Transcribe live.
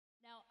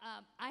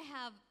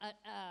have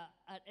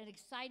an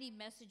exciting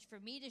message for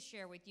me to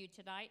share with you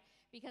tonight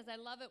because I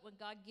love it when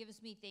God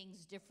gives me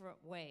things different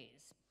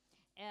ways.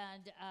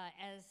 And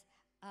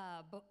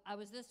I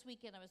was this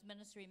weekend, I was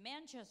ministering in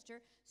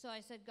Manchester, so I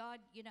said, God,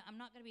 I'm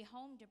not going to be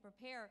home to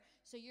prepare,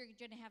 so you're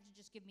going to have to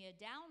just give me a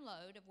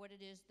download of what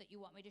it is that you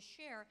want me to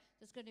share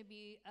that's going to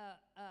be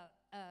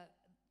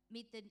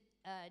meet the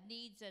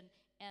needs and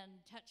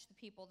touch the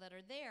people that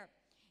are there.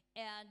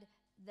 And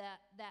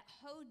that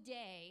whole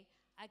day,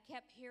 I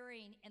kept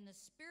hearing in the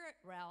spirit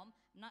realm,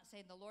 I'm not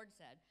saying the Lord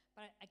said,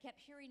 but I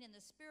kept hearing in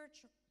the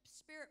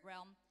spirit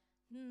realm,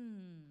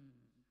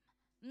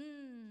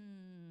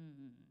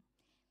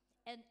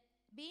 And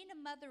being a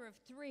mother of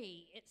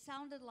 3, it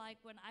sounded like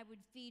when I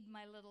would feed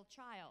my little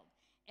child.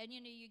 And,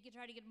 you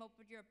try to get them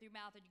open up your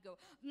mouth and you go,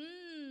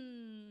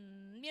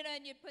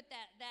 and you put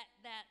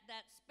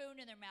that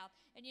spoon in their mouth.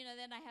 And,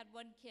 then I had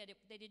one kid,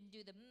 they didn't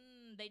do the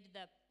they did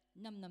the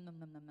num, num, num,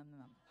 num, num, num,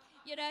 num.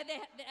 I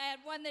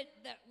had one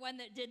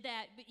that did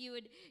that, but you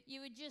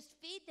would just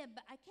feed them.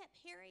 But I kept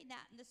hearing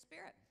that in the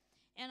spirit.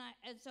 And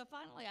so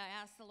finally I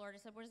asked the Lord, I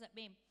said, what does that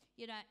mean?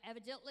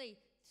 Evidently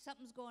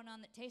something's going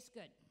on that tastes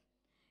good.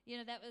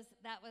 That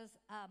was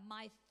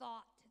my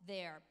thought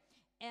there.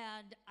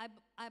 And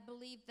I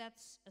believe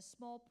that's a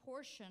small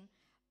portion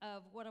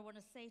of what I want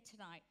to say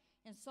tonight.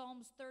 In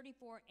Psalms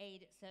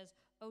 34:8, it says,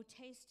 "Oh,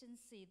 taste and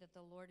see that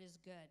the Lord is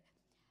good."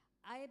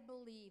 I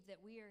believe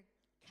that we are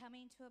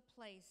coming to a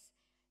place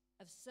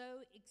of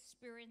so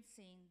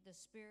experiencing the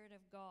Spirit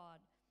of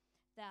God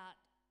that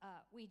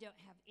we don't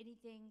have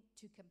anything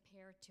to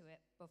compare to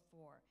it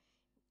before.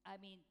 I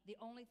mean, the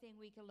only thing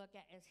we can look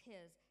at is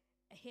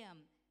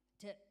Him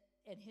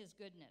and His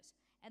goodness.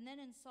 And then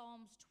in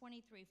Psalms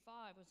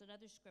 23:5 was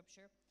another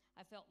scripture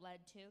I felt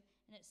led to,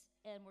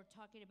 and we're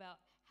talking about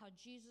how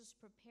Jesus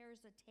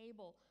prepares a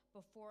table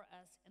before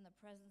us in the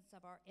presence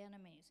of our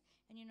enemies.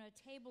 And a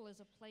table is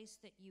a place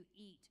that you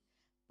eat.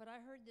 But I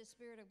heard the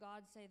Spirit of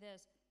God say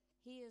this: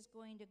 He is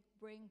going to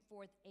bring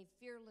forth a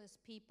fearless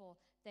people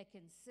that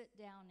can sit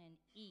down and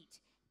eat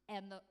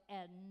and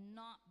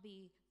not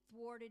be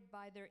thwarted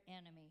by their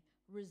enemy.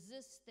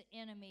 Resist the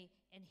enemy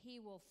and he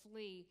will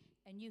flee,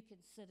 and you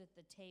can sit at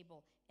the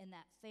table in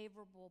that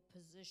favorable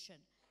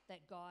position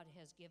that God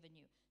has given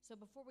you. So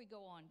before we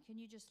go on, can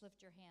you just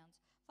lift your hands?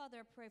 Father,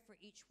 I pray for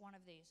each one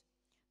of these.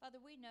 Father,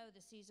 we know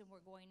the season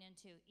we're going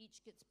into,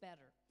 each gets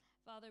better.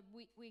 Father,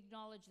 we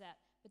acknowledge that.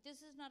 But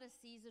this is not a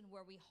season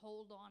where we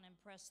hold on and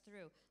press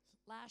through.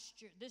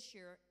 This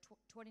year,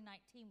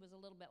 2019 was a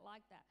little bit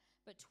like that.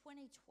 But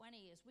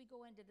 2020, as we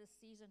go into this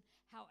season,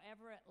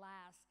 however it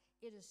lasts,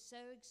 it is so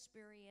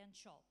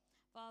experiential.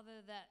 Father,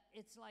 that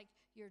it's like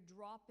you're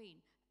dropping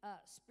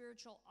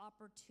spiritual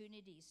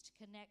opportunities to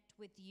connect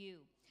with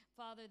you.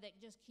 Father, that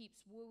just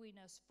keeps wooing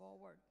us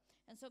forward.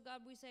 And so,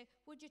 God, we say,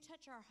 would you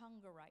touch our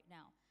hunger right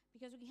now?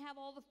 Because we have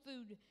all the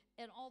food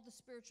and all the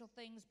spiritual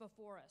things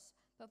before us.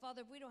 But,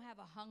 Father, if we don't have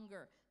a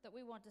hunger that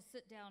we want to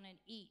sit down and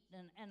eat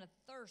and a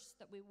thirst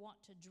that we want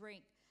to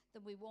drink,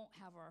 then we won't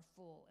have our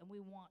full, and we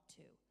want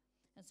to.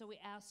 And so we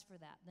ask for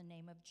that in the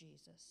name of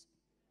Jesus.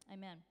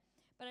 Amen.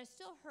 But I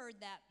still heard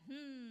that,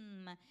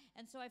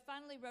 And so I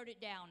finally wrote it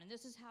down, and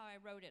this is how I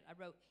wrote it. I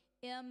wrote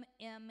M. ...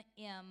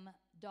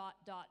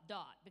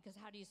 Because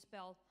how do you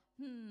spell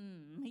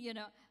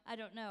I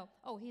don't know.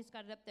 Oh, he's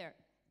got it up there.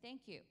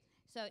 Thank you.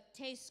 So it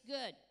tastes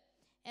good.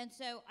 And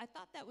so I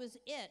thought that was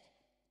it.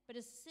 But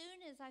as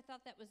soon as I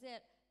thought that was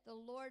it, the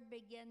Lord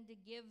began to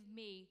give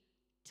me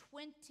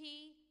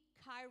 20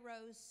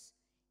 Kairos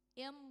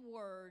M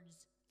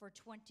words for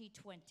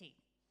 2020.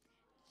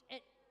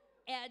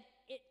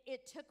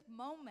 It took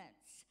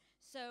moments.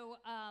 So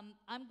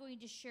I'm going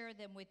to share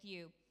them with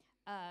you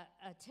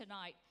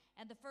tonight.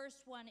 And the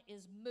first one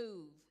is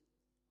move.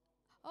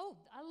 Oh,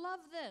 I love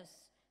this.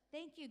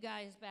 Thank you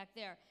guys back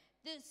there.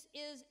 This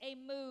is a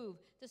move.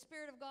 The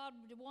Spirit of God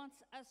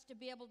wants us to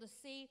be able to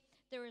see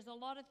there is a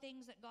lot of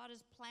things that God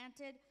has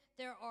planted.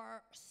 There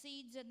are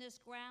seeds in this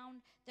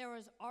ground. There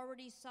is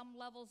already some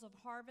levels of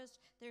harvest.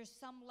 There's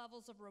some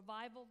levels of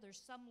revival.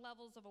 There's some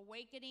levels of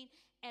awakening,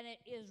 and it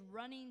is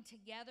running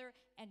together,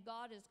 and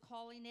God is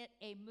calling it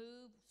a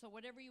move. So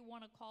whatever you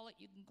want to call it,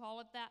 you can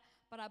call it that.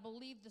 But I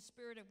believe the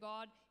Spirit of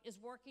God is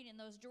working in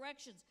those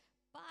directions.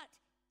 But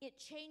it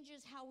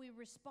changes how we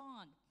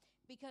respond.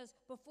 Because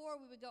before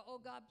we would go, oh,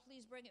 God,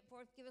 please bring it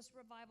forth. Give us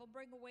revival.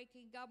 Bring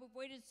awakening. God, we've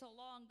waited so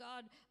long.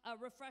 God,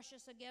 refresh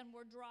us again.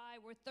 We're dry.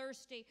 We're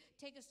thirsty.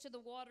 Take us to the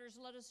waters.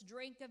 Let us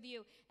drink of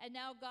you. And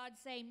now God's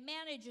saying,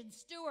 manage and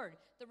steward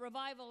the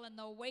revival and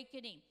the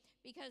awakening.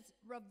 Because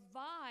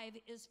revive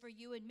is for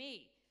you and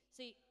me.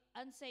 See,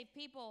 unsaved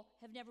people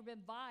have never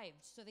been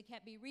vived, so they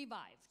can't be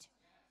revived.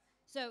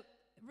 So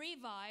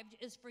revived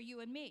is for you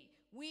and me.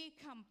 We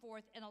come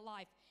forth in a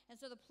life. And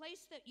so the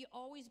place that you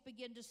always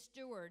begin to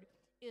steward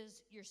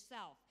is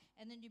yourself.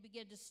 And then you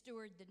begin to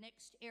steward the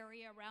next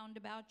area around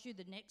about you,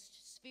 the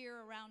next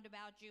sphere around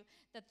about you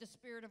that the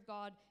Spirit of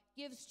God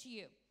gives to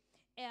you.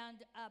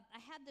 And I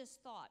had this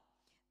thought.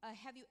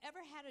 Have you ever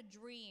had a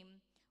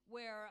dream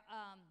where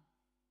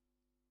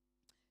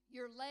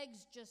your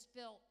legs just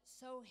felt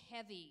so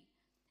heavy,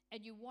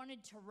 and you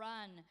wanted to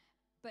run,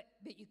 but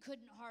you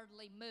couldn't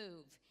hardly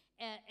move.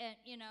 And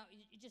you know,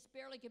 you just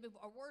barely could move.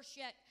 Or worse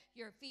yet,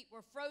 your feet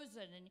were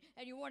frozen,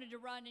 and you wanted to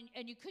run,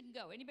 and you couldn't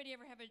go. Anybody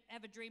ever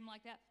have a dream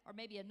like that? Or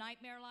maybe a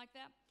nightmare like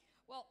that?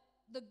 Well,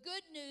 the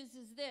good news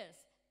is this.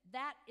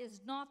 That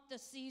is not the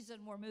season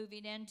we're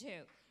moving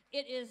into.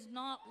 It is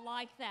not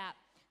like that.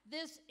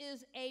 This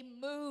is a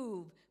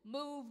move.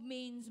 Move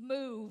means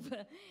move.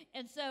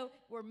 And so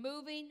we're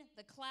moving.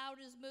 The cloud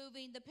is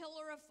moving. The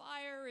pillar of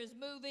fire is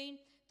moving.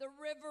 The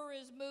river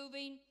is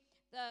moving.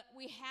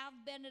 We have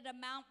been at a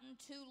mountain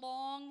too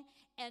long,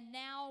 and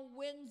now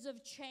winds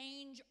of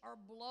change are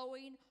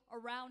blowing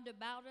around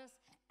about us,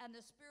 and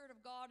the Spirit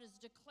of God is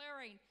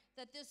declaring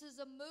that this is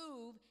a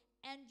move,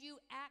 and you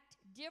act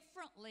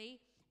differently,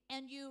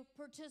 and you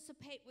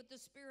participate with the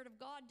Spirit of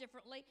God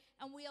differently,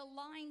 and we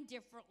align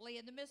differently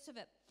in the midst of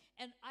it.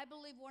 And I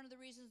believe one of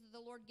the reasons that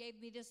the Lord gave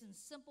me this in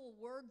simple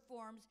word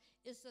forms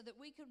is so that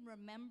we can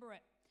remember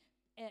it,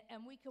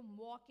 and we can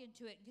walk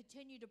into it and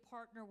continue to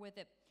partner with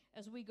it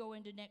as we go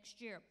into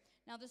next year.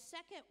 Now, the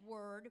second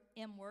word,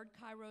 M-word,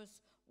 Kairos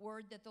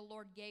word that the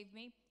Lord gave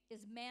me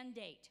is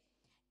mandate.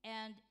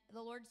 And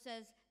the Lord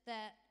says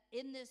that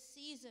in this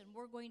season,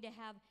 we're going to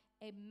have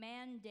a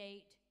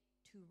mandate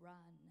to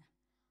run.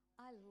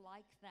 I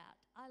like that.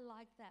 I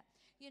like that.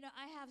 You know,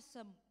 I have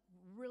some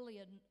really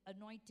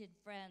anointed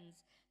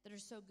friends that are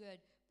so good,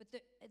 but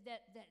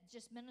that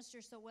just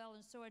minister so well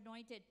and so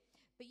anointed.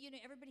 But, you know,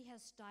 everybody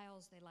has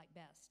styles they like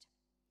best.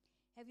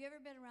 Have you ever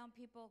been around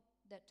people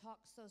that talk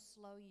so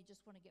slow you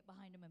just want to get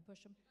behind them and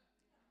push them?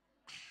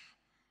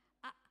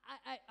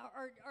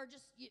 Or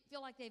just you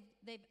feel like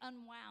they've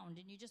unwound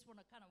and you just want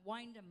to kind of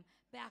wind them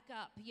back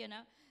up, you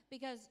know?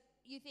 Because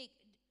you think,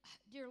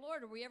 dear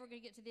Lord, are we ever going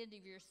to get to the end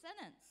of your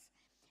sentence?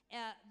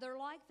 They're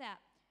like that.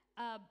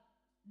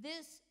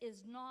 This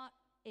is not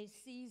a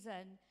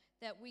season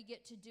that we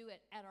get to do it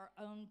at our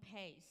own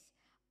pace.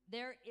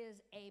 There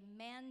is a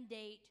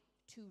mandate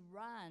to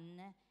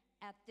run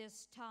at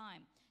this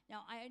time.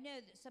 Now, I know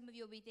that some of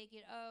you will be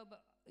thinking, oh,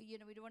 but, you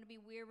know, we don't want to be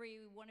weary.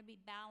 We want to be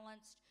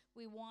balanced.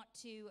 We want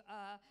to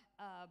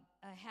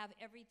have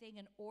everything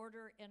in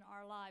order in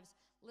our lives.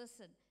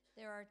 Listen,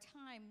 there are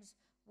times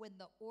when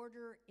the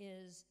order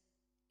is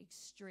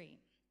extreme.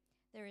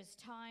 There is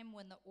time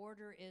when the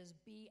order is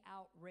be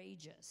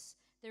outrageous.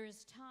 There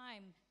is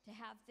time to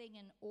have things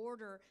in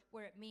order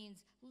where it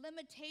means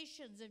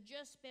limitations have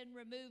just been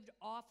removed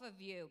off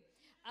of you.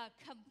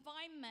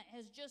 Confinement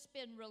has just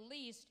been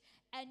released,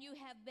 and you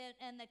have been,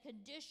 and the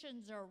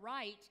conditions are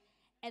right,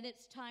 and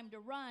it's time to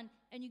run,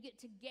 and you get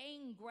to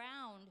gain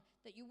ground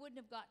that you wouldn't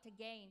have got to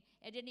gain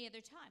at any other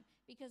time.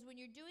 Because when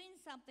you're doing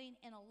something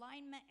in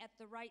alignment at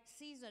the right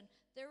season,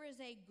 there is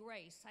a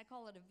grace. I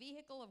call it a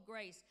vehicle of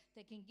grace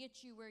that can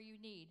get you where you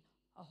need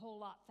a whole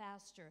lot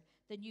faster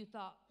than you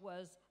thought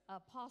was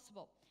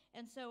possible.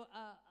 And so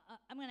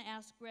I'm going to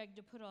ask Greg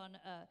to put on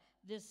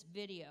this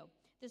video.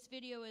 This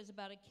video is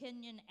about a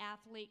Kenyan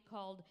athlete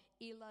called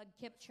Eliud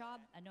Kipchoge.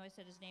 I know I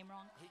said his name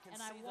wrong.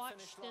 And I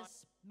watched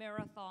this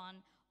marathon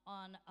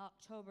on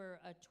October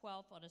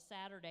 12th on a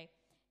Saturday.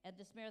 And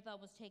this marathon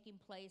was taking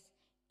place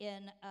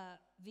in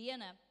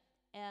Vienna.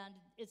 And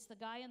it's the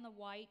guy in the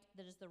white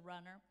that is the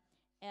runner.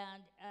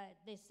 And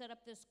they set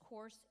up this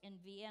course in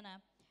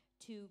Vienna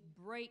to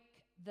break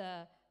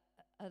the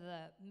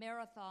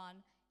marathon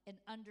in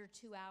under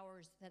 2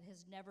 hours that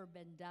has never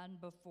been done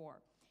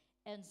before.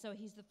 And so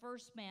he's the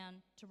first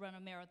man to run a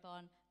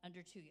marathon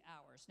under 2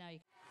 hours. Now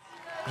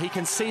he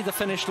can see the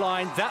finish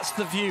line. That's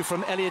the view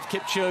from Eliud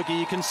Kipchoge.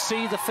 You can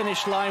see the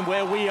finish line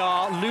where we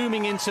are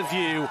looming into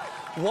view.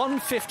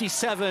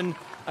 1:57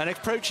 and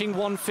approaching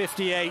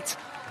 1:58.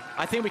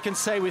 I think we can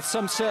say with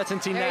some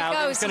certainty there now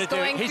that he's going to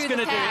do it. He's going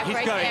to do it. He's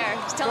right going. There.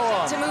 Just tell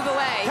him to move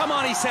away. Come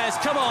on, he says.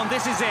 Come on,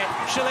 this is it.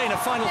 Shalane, a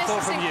final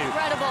thought from you. This is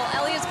incredible.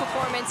 Eliud's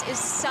performance is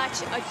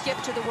such a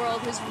gift to the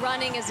world. His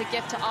running is a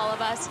gift to all of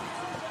us.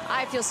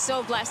 I feel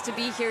so blessed to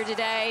be here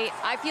today.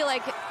 I feel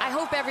like, I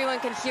hope everyone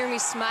can hear me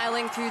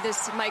smiling through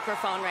this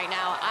microphone right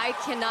now. I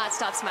cannot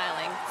stop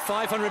smiling.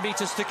 500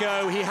 meters to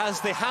go. He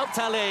has the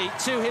Hauptallee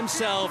to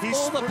himself.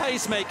 All the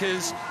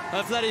pacemakers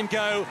have let him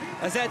go.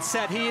 As Ed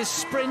said, he is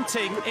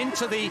sprinting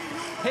into the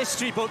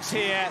history books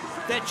here.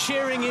 They're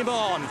cheering him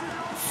on.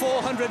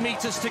 400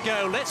 meters to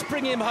go. Let's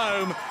bring him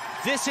home.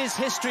 This is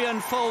history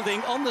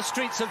unfolding on the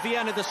streets of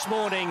Vienna this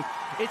morning.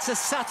 It's a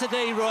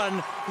Saturday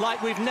run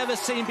like we've never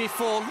seen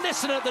before.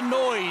 Listen at the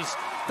noise.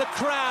 The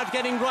crowd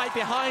getting right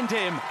behind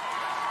him.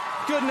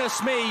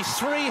 Goodness me,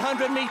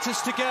 300 meters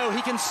to go.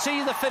 He can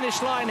see the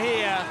finish line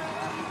here.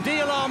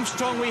 Neil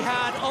Armstrong we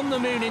had on the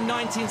moon in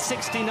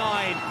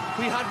 1969.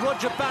 We had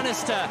Roger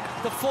Bannister,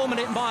 the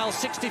 4-minute mile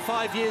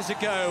 65 years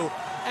ago.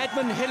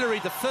 Edmund Hillary,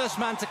 the first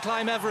man to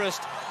climb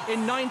Everest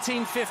in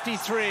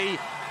 1953.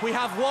 We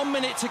have 1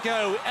 minute to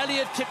go.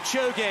 Eliud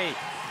Kipchoge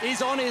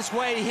is on his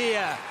way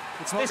here.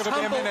 It's not going to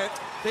be a minute.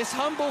 This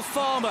humble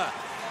farmer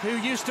who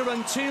used to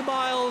run 2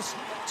 miles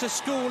to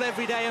school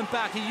every day and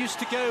back. He used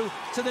to go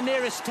to the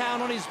nearest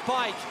town on his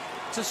bike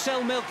to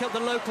sell milk at the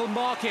local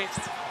market.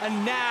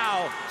 And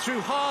now,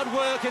 through hard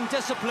work and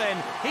discipline,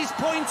 he's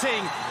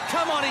pointing.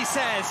 Come on, he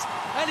says.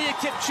 Eliud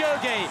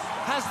Kipchoge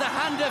has the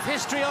hand of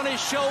history on his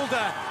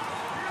shoulder.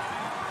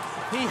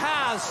 He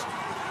has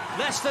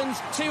less than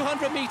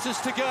 200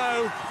 meters to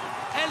go.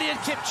 Eliud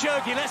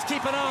Kipchoge, let's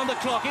keep an eye on the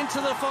clock, into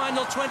the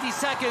final 20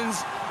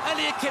 seconds.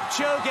 Eliud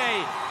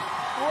Kipchoge,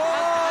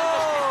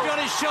 on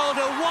his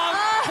shoulder,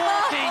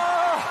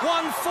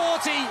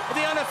 140,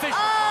 the unofficial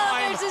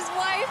time. There's his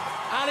wife.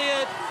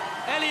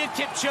 Eliud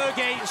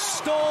Kipchoge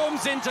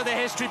storms into the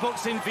history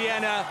books in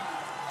Vienna.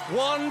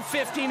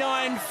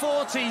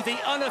 1:59.40, the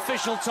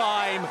unofficial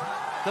time.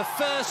 The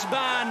first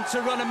man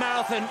to run a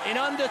marathon in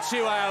under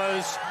 2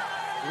 hours.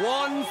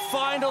 One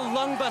final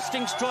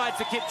lung-busting stride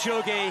for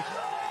Kipchoge.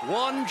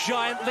 One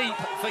giant leap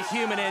for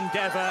human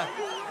endeavor.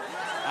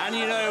 And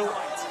you know,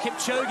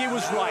 Kipchoge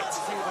was right.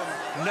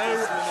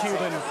 No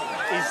human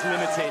is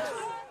limited.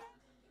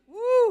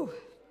 Woo!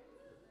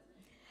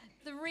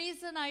 The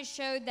reason I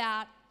showed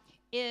that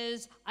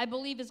is I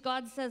believe as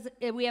God says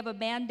we have a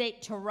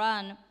mandate to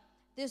run.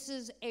 This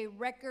is a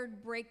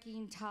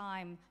record-breaking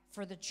time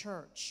for the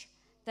church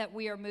that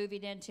we are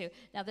moving into.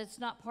 Now, that's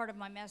not part of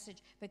my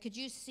message, but could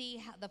you see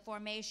how the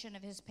formation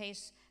of his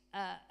pace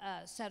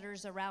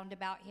setters around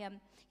about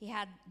him? He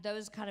had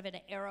those kind of in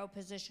an arrow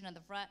position in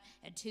the front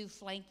and two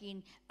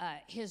flanking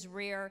his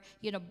rear,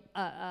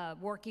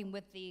 working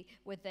with the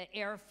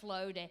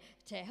airflow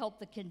to help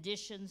the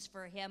conditions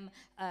for him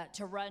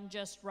to run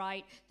just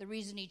right. The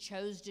reason he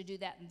chose to do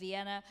that in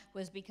Vienna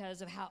was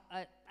because of how,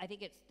 I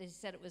think they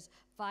said it was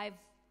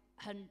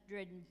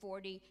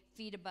 540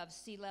 feet above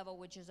sea level,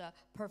 which is a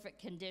perfect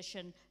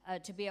condition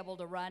to be able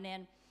to run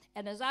in.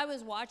 And as I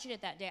was watching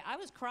it that day, I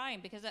was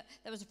crying because that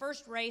was the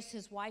first race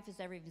his wife has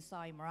ever even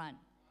saw him run.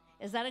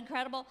 Is that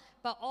incredible?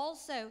 But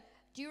also,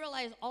 do you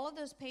realize all of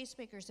those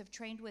pacemakers have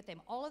trained with him?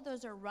 All of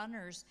those are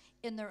runners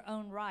in their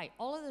own right.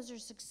 All of those are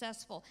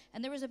successful.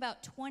 And there was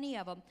about 20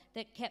 of them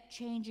that kept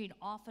changing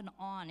off and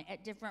on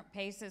at different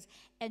paces.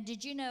 And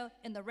did you know,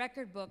 in the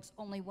record books,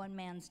 only one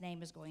man's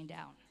name is going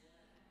down.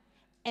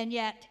 And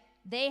yet,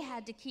 they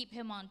had to keep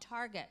him on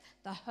target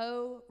the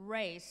whole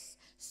race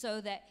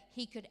so that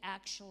he could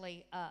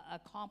actually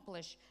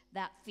accomplish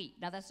that feat.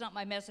 Now, that's not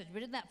my message,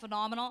 but isn't that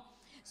phenomenal?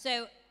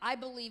 So I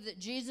believe that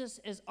Jesus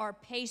is our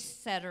pace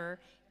setter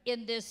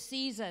in this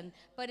season,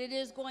 but it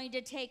is going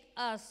to take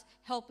us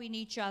helping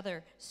each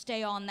other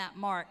stay on that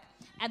mark.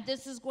 And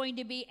this is going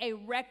to be a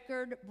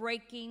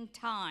record-breaking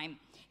time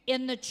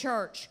in the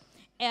church.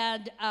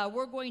 And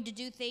we're going to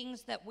do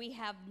things that we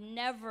have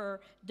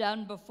never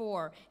done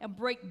before and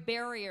break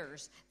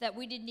barriers that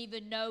we didn't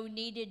even know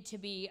needed to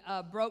be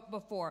broke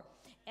before.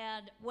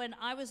 And when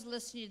I was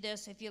listening to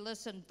this, if you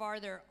listen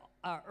farther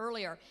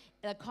earlier,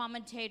 the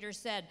commentator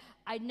said,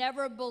 I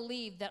never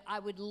believed that I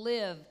would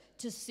live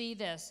to see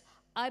this.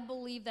 I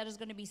believe that is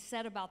going to be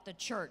said about the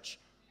church.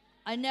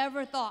 I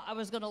never thought I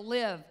was going to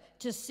live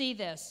to see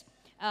this.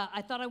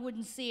 I thought I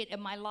wouldn't see it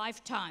in my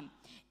lifetime.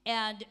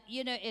 And,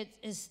 you know,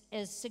 it's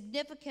as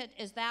significant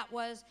as that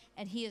was,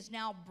 and he has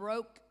now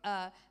broke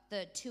the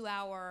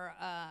 2-hour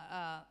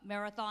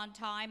marathon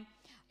time.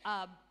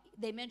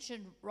 They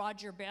mentioned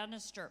Roger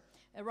Bannister.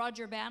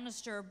 Roger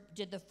Bannister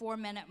did the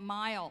 4-minute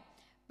mile.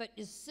 But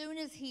as soon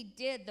as he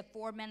did the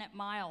 4-minute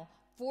mile,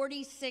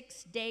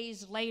 46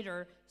 days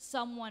later,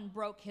 someone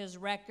broke his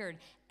record.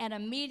 And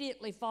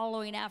immediately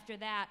following after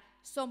that,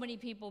 so many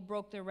people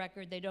broke their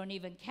record, they don't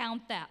even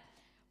count that.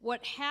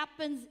 What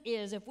happens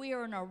is, if we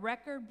are in a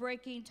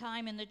record-breaking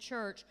time in the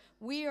church,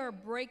 we are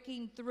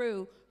breaking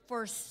through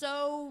for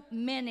so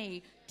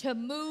many to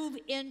move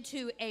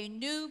into a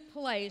new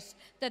place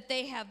that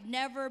they have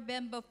never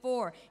been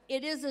before.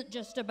 It isn't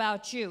just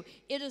about you.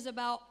 It is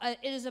about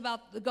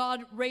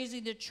God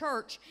raising the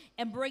church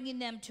and bringing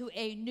them to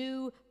a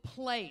new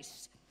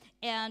place.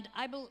 And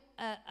I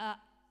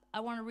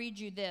want to read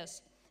you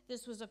this.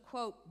 This was a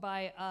quote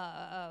by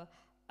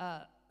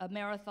a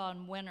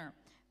marathon winner.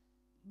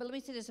 But let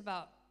me say this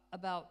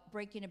about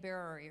breaking a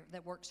barrier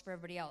that works for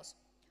everybody else.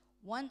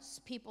 Once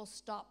people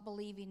stop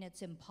believing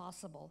it's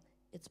impossible,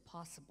 it's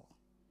possible.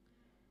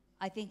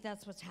 I think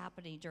that's what's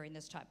happening during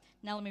this time.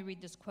 Now let me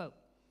read this quote.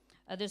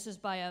 This is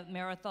by a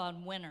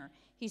marathon winner.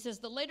 He says,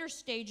 the later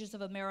stages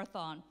of a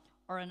marathon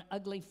are an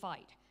ugly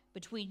fight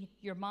between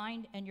your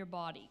mind and your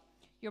body.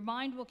 Your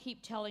mind will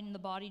keep telling the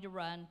body to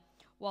run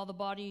while the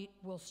body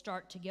will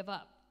start to give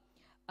up.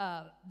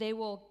 They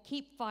will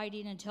keep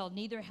fighting until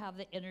neither have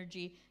the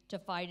energy to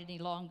fight any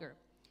longer.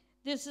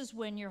 This is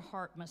when your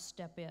heart must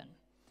step in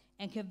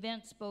and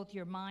convince both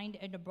your mind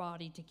and your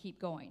body to keep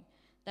going.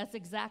 That's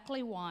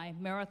exactly why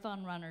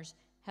marathon runners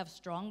have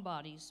strong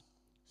bodies,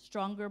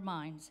 stronger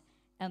minds,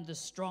 and the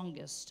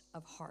strongest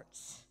of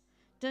hearts.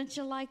 Don't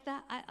you like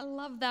that? I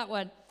love that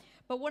one.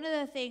 But one of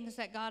the things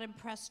that God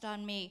impressed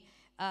on me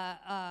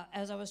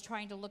as I was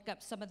trying to look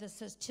up some of the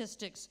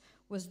statistics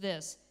was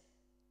this.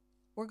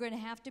 We're going to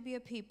have to be a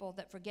people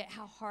that forget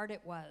how hard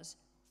it was,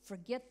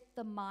 forget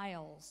the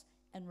miles,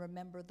 and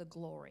remember the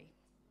glory.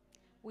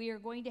 We are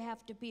going to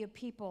have to be a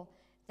people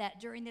that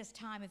during this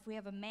time, if we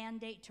have a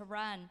mandate to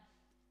run,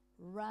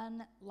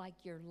 run like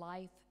your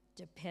life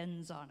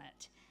depends on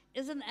it.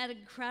 Isn't that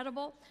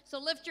incredible? So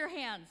lift your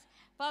hands.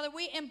 Father,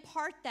 we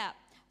impart that.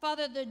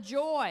 Father, the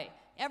joy.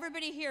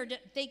 Everybody here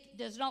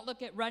does not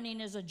look at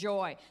running as a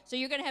joy. So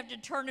you're going to have to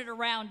turn it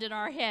around in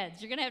our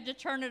heads. You're going to have to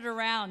turn it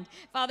around,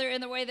 Father, in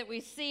the way that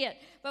we see it.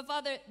 But,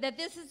 Father, that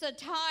this is a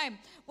time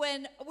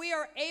when we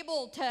are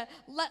able to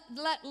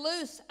let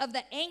loose of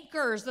the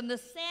anchors and the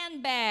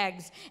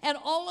sandbags and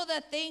all of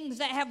the things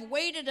that have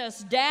weighted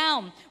us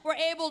down. We're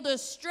able to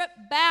strip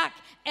back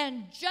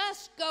and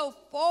just go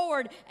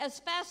forward as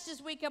fast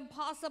as we can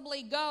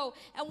possibly go.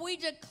 And we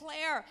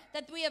declare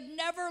that we have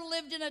never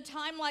lived in a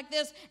time like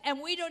this, and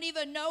we don't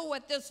even know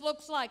what this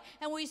looks like.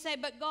 And we say,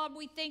 but God,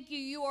 we thank you.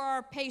 You are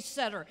our pace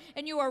setter,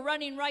 and you are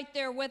running right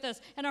there with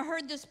us. And I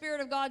heard the Spirit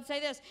of God say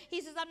this.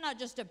 He says, I'm not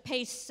just a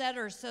pace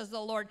setter, says the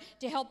Lord,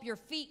 to help your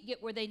feet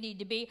get where they need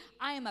to be.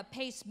 I am a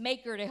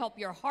pacemaker to help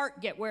your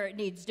heart get where it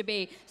needs to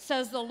be,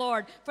 says the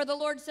Lord. For the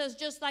Lord says,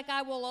 just like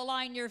I will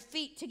align your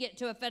feet to get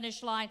to a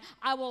finish line,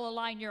 I will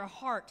align your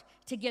heart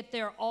to get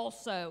there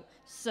also,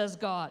 says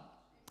God.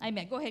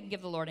 Amen. Go ahead and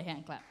give the Lord a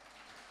hand clap.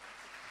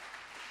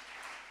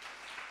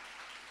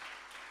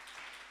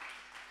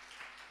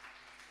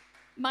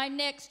 My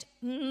next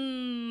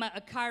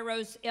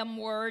Kairos M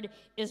word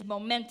is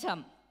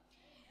momentum.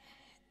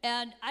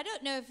 And I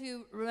don't know if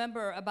you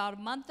remember, about a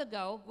month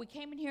ago, we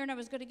came in here and I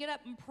was going to get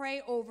up and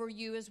pray over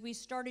you as we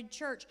started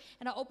church.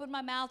 And I opened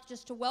my mouth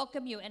just to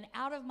welcome you. And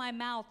out of my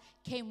mouth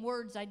came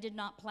words I did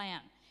not plan.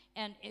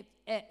 And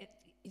if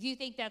you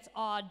think that's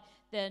odd,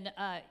 then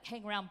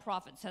hang around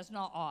prophets. That's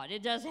not odd.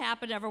 It does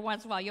happen every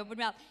once in a while. You open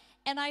your mouth.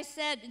 And I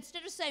said,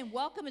 instead of saying,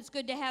 welcome, it's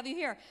good to have you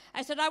here,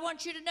 I said, I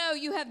want you to know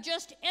you have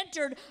just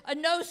entered a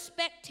no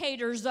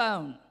spectator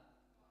zone.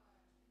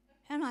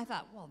 And I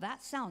thought, well,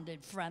 that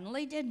sounded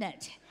friendly, didn't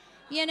it?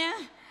 You know,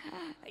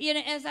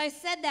 as I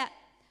said that.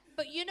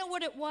 But you know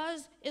what it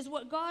was? Is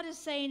what God is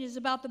saying is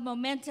about the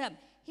momentum.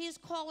 He's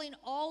calling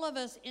all of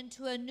us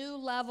into a new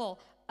level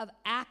of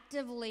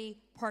actively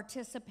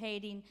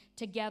participating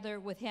together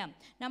with him.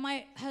 Now,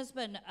 my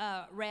husband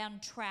ran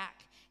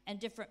track and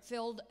different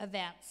field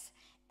events.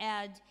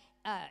 And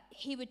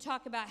he would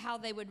talk about how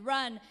they would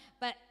run,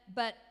 but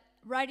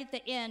right at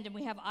the end, and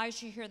we have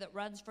Aisha here that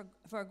runs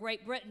for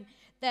Great Britain,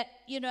 that,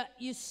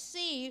 you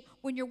see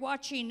when you're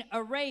watching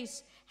a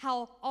race,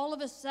 how all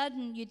of a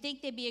sudden you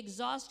think they'd be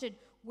exhausted.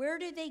 Where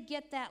do they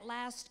get that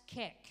last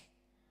kick?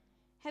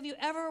 Have you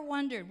ever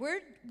wondered,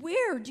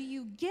 where do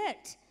you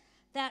get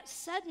that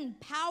sudden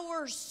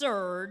power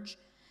surge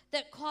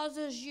that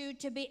causes you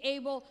to be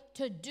able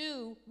to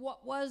do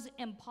what was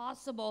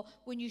impossible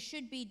when you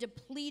should be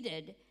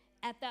depleted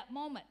at that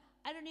moment?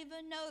 I don't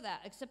even know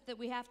that, except that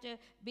we have to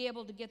be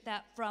able to get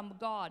that from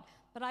God.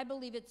 But I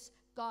believe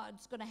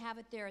God's going to have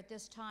it there at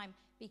this time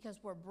because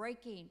we're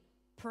breaking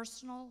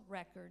personal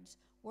records.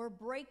 We're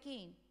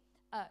breaking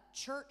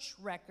church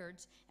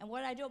records. And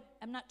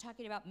I'm not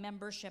talking about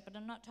membership, and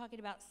I'm not talking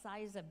about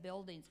size of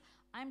buildings.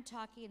 I'm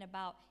talking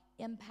about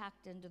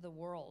impact into the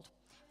world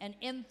and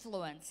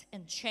influence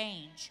and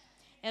change.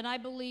 And I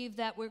believe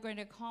that we're going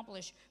to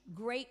accomplish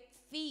great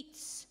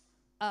feats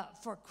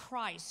for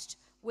Christ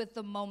with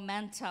the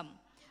momentum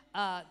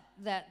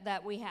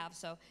that we have.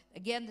 So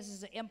again, this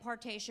is an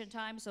impartation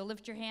time, so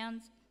lift your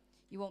hands.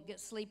 You won't get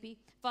sleepy.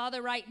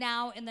 Father, right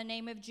now, in the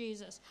name of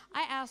Jesus,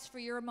 I ask for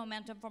your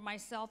momentum for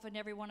myself and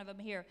every one of them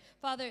here.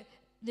 Father,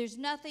 there's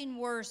nothing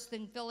worse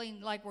than feeling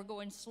like we're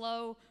going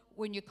slow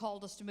when you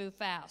called us to move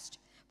fast.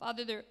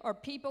 Father, there are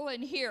people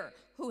in here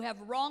who have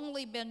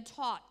wrongly been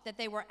taught that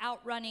they were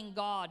outrunning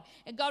God.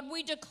 And God,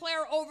 we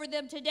declare over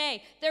them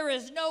today, there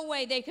is no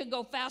way they can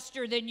go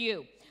faster than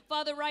you.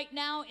 Father, right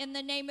now, in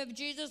the name of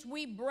Jesus,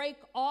 we break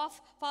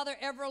off, Father,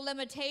 every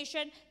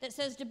limitation that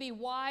says to be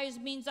wise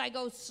means I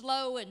go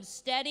slow and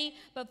steady.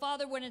 But,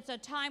 Father, when it's a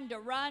time to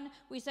run,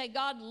 we say,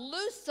 God,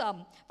 loose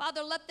them.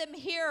 Father, let them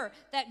hear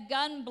that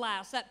gun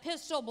blast, that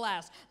pistol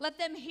blast. Let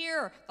them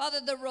hear,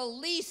 Father, the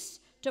release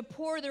to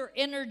pour their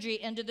energy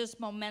into this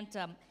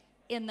momentum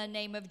in the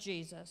name of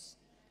Jesus.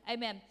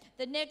 Amen.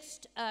 The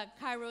next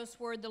Kairos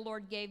word the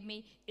Lord gave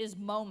me is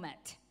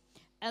moment.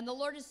 And the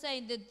Lord is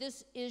saying that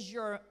this is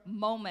your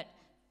moment.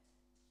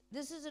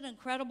 This is an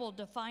incredible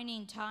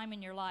defining time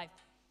in your life.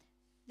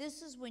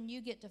 This is when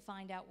you get to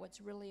find out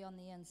what's really on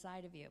the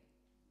inside of you.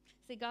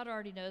 See, God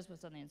already knows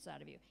what's on the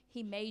inside of you.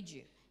 He made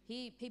you.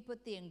 He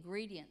put the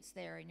ingredients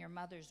there in your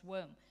mother's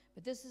womb.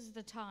 But this is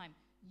the time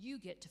you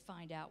get to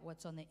find out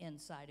what's on the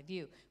inside of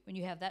you. When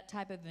you have that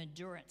type of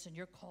endurance and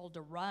you're called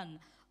to run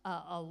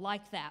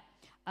like that,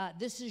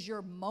 this is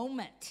your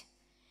moment.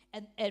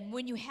 And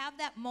when you have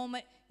that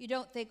moment, you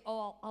don't think,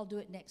 oh, I'll do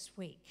it next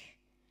week.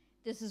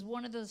 This is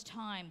one of those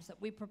times that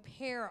we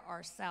prepare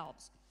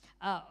ourselves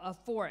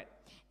for it.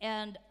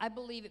 And I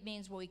believe it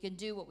means, well, we can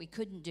do what we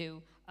couldn't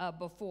do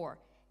before.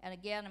 And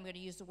again, I'm going to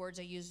use the words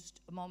I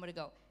used a moment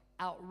ago,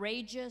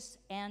 outrageous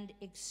and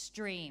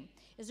extreme.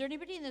 Is there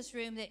anybody in this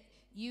room that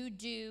you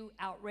do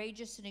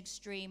outrageous and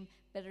extreme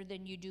better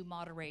than you do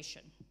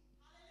moderation?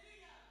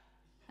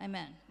 Hallelujah.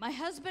 Amen. My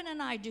husband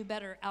and I do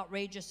better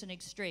outrageous and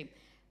extreme.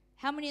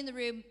 How many in the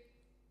room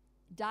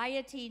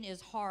dieting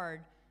is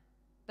hard,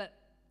 but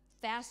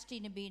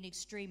fasting and being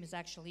extreme is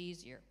actually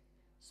easier.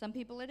 Some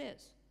people it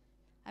is.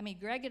 I mean,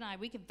 Greg and I,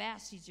 we can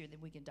fast easier than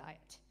we can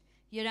diet.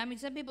 You know, I mean,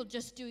 some people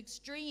just do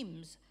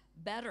extremes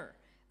better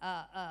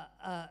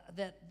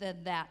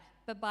than that.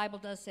 But Bible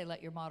does say,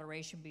 let your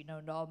moderation be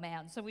known to all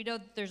man. So we know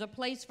that there's a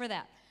place for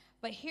that.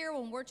 But here,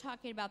 when we're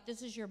talking about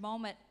this is your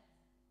moment,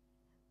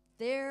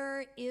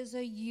 there is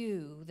a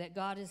you that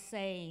God is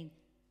saying,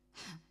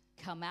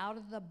 come out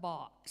of the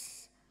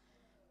box.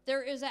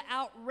 There is an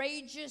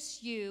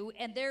outrageous you,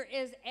 and there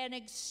is an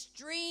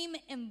extreme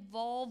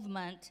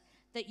involvement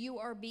that you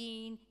are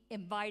being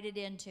invited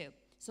into.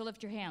 So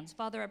lift your hands.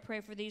 Father, I pray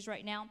for these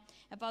right now.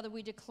 And Father,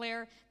 we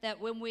declare that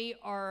when we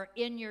are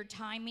in your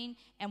timing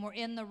and we're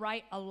in the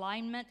right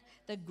alignment,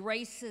 the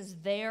grace is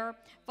there.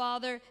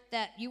 Father,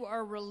 that you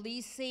are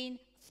releasing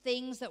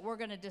things that we're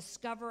going to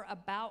discover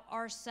about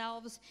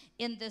ourselves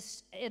in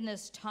this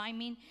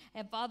timing.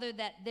 And Father,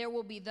 that there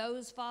will be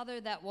those, Father,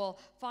 that will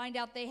find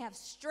out they have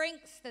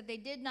strengths that they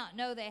did not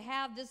know they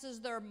have. This is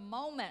their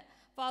moment,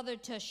 Father,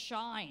 to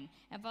shine.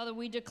 And Father,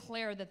 we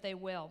declare that they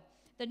will.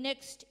 The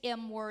next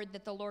M word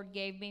that the Lord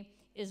gave me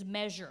is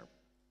measure.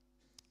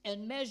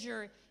 And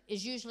measure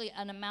is usually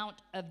an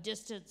amount of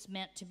distance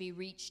meant to be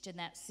reached in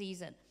that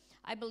season.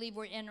 I believe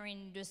we're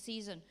entering into a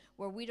season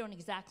where we don't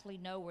exactly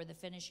know where the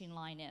finishing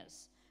line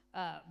is.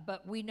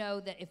 But we know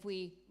that if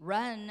we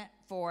run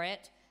for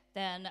it,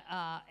 then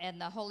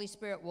and the Holy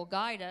Spirit will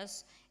guide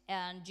us,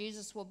 and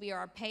Jesus will be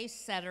our pace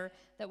setter,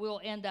 that we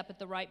will end up at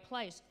the right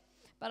place.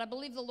 But I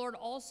believe the Lord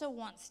also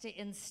wants to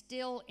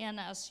instill in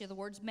us, the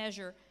words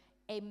measure,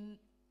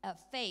 a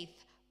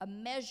faith, a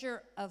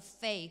measure of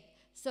faith,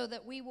 so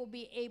that we will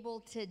be able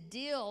to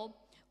deal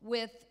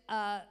with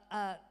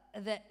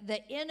the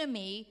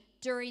enemy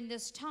during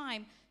this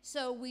time,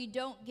 so we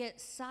don't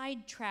get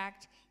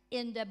sidetracked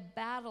into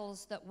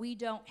battles that we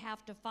don't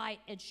have to fight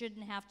and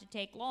shouldn't have to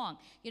take long.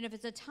 You know, if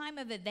it's a time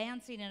of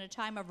advancing and a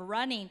time of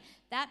running,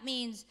 that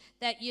means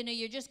that, you know,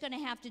 you're just going to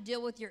have to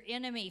deal with your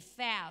enemy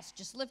fast.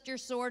 Just lift your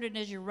sword, and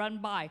as you run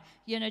by,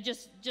 you know,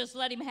 just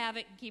let him have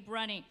it and keep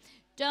running.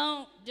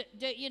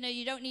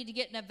 You don't need to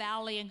get in a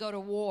valley and go to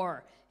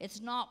war.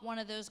 It's not one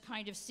of those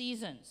kind of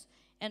seasons.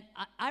 And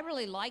I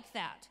really like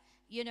that.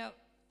 You know,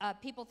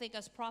 people think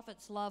us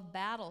prophets love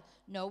battle.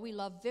 No, we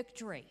love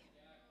victory.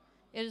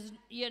 It is,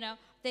 you know,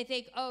 they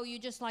think, oh, you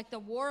just like the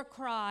war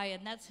cry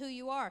and that's who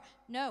you are.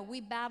 No, we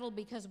battle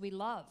because we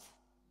love.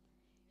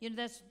 You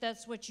know,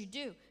 that's what you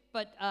do.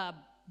 But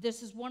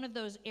this is one of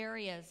those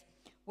areas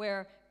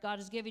where God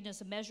is giving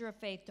us a measure of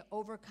faith to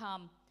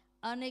overcome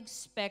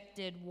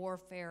unexpected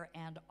warfare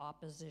and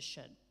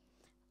opposition.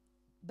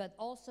 But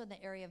also in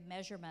the area of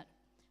measurement,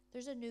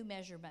 there's a new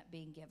measurement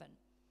being given.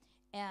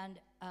 And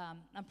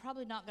I'm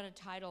probably not going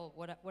to title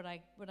what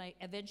I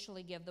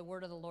eventually give the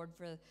word of the Lord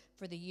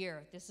for the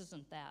year. This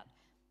isn't that.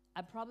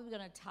 I'm probably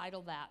going to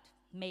title that,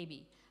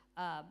 maybe,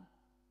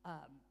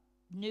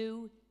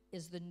 New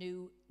is the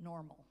New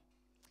Normal.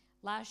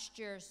 Last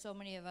year, so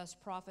many of us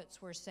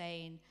prophets were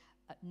saying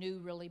new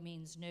really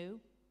means new.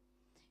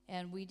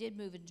 And we did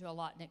move into a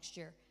lot next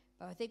year.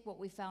 But I think what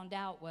we found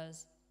out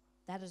was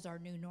that is our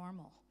new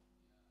normal.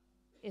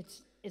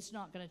 It's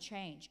not going to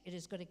change. It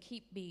is going to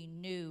keep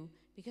being new,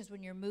 because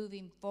when you're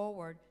moving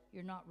forward,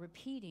 you're not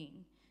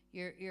repeating.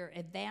 You're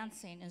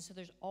advancing, and so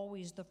there's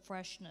always the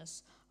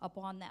freshness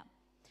upon that.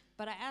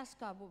 But I asked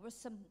God, what were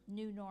some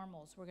new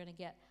normals we're going to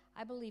get?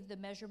 I believe the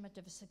measurement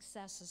of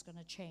success is going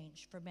to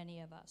change for many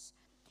of us.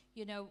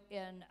 You know,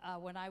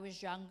 when I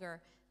was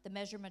younger, the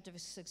measurement of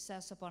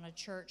success upon a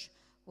church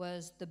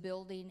was the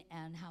building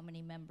and how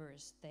many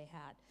members they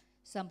had.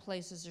 Some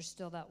places are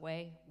still that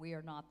way. We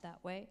are not that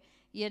way.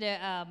 You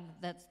know,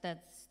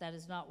 that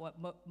is not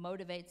what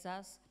motivates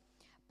us.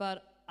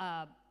 But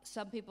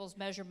some people's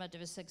measurement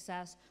of a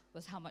success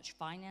was how much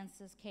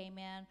finances came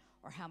in,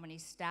 or how many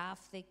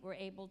staff they were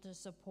able to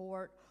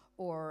support,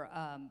 or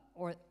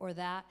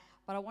that.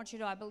 But I want you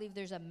to know, I believe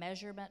there's a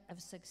measurement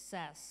of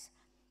success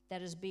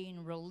that is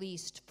being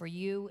released for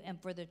you and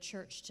for the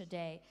church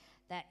today.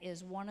 That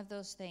is one of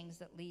those things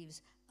that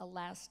leaves a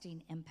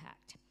lasting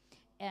impact.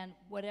 And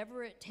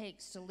whatever it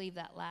takes to leave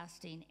that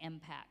lasting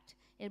impact,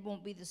 it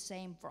won't be the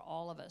same for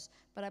all of us.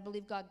 But I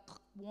believe God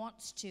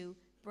wants to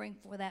bring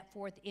that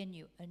forth in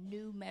you, a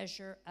new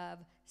measure of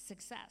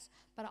success.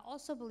 But I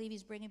also believe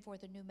he's bringing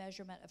forth a new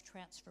measurement of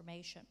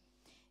transformation.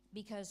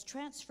 Because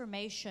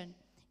transformation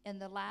in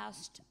the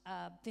last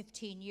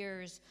 15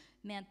 years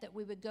meant that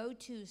we would go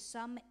to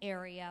some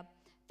area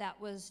that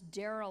was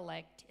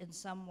derelict in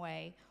some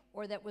way,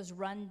 or that was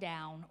run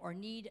down, or in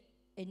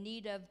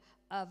need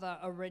of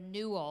a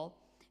renewal,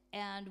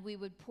 and we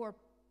would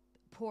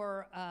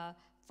pour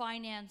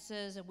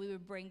finances, and we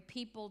would bring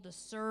people to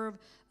serve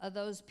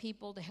those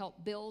people, to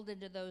help build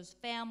into those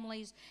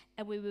families,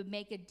 and we would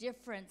make a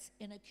difference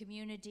in a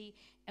community,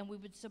 and we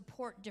would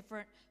support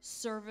different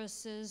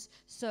services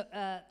so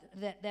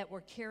that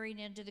we're carrying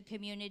into the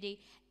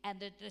community, and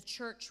that the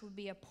church would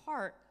be a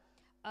part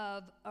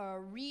of a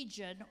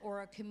region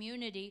or a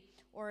community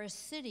or a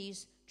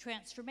city's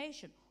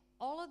transformation.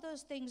 All of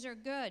those things are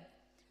good,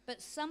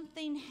 but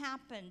something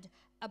happened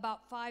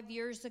about 5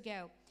 years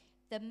ago.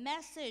 The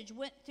message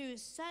went through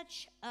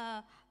such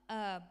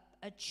a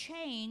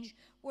change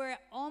where it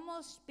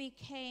almost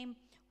became,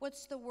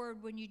 what's the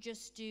word when you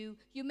just do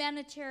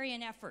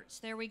humanitarian efforts?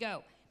 There we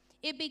go.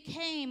 It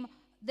became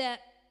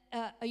that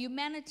a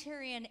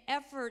humanitarian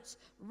efforts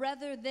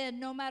rather than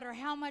no matter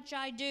how much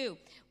I do,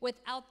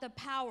 without the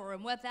power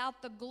and without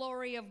the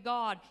glory of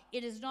God,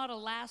 it is not a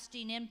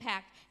lasting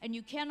impact. And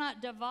you cannot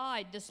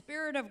divide the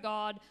Spirit of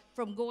God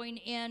from going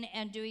in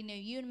and doing the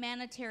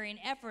humanitarian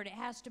effort. It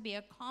has to be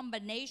a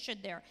combination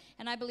there.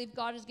 And I believe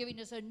God is giving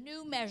us a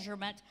new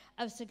measurement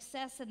of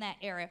success in that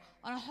area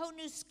on a whole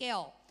new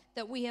scale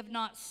that we have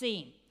not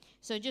seen.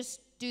 So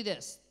just do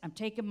this. I'm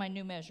taking my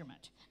new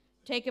measurement.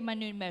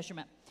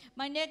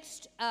 My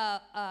next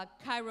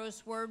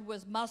Kairos word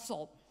was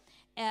muscle.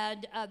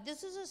 And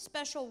this is a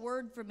special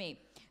word for me.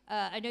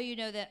 I know you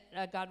know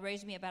that God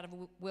raised me up out of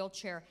a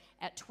wheelchair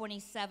at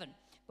 27.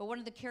 But one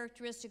of the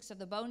characteristics of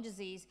the bone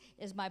disease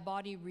is my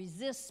body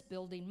resists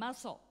building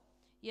muscle,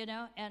 you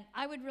know. And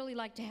I would really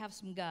like to have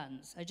some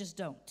guns. I just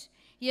don't,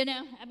 you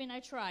know. I mean, I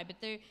try, but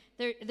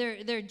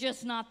they're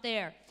just not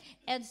there.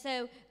 And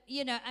so,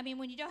 you know, I mean,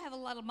 when you don't have a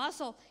lot of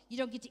muscle, you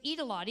don't get to eat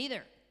a lot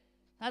either.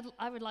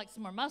 I would like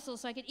some more muscle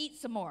so I could eat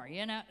some more,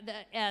 you know.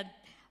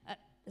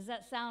 Does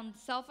that sound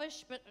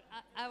selfish? But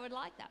I would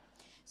like that.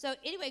 So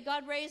anyway,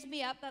 God raised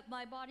me up, but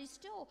my body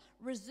still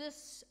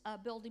resists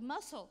building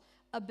muscle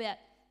a bit.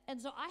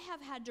 And so I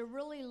have had to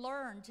really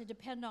learn to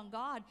depend on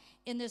God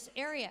in this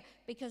area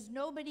because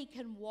nobody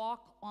can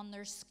walk on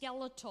their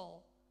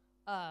skeletal.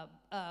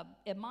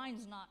 And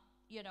mine's not,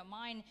 you know,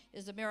 mine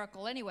is a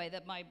miracle anyway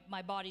that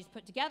my body's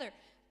put together.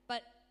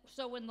 But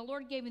so when the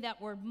Lord gave me that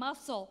word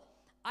muscle,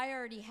 I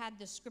already had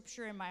the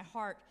scripture in my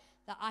heart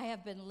that I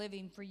have been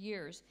living for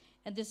years.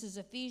 And this is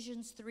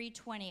Ephesians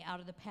 3:20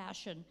 out of the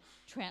Passion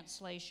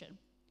Translation.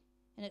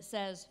 And it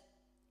says,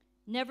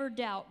 "Never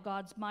doubt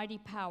God's mighty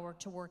power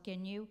to work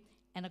in you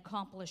and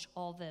accomplish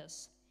all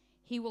this.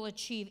 He will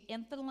achieve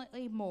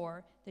infinitely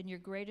more than your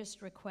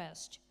greatest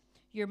request,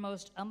 your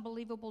most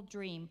unbelievable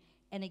dream,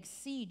 and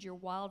exceed your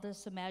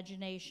wildest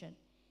imagination.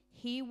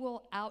 He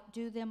will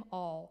outdo them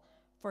all,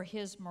 for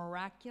his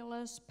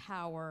miraculous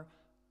power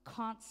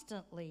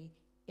constantly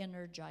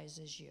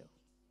energizes you."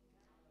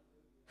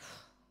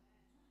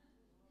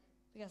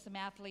 We got some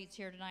athletes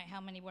here tonight.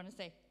 How many want to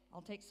say,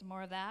 I'll take some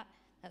more of that?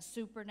 That's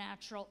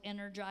supernatural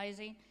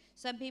energizing.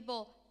 Some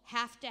people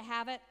have to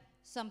have it.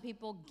 Some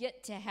people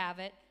get to have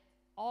it.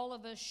 All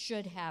of us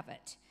should have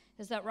it.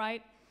 Is that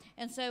right?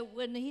 And so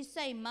when he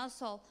say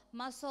muscle,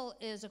 muscle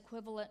is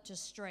equivalent to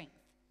strength.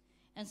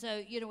 And so,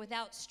 you know,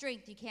 without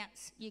strength,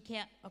 you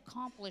can't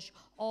accomplish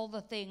all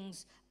the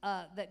things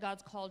that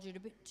God's called you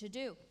to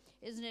do.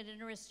 Isn't it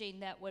interesting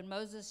that when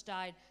Moses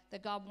died,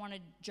 that God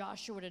wanted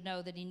Joshua to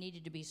know that he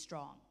needed to be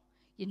strong?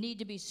 You need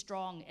to be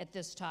strong at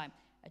this time.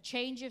 A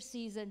change of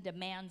season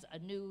demands a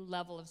new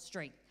level of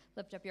strength.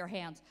 Lift up your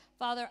hands.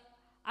 Father,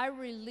 I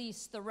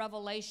release the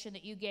revelation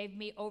that you gave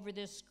me over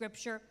this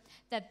scripture,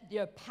 that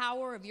the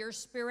power of your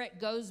Spirit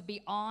goes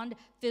beyond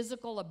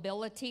physical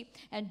ability.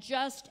 And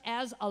just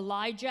as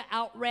Elijah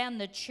outran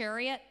the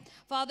chariot,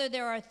 Father,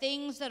 there are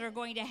things that are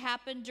going to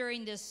happen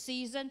during this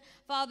season,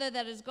 Father,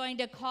 that is going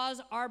to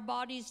cause our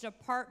bodies to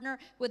partner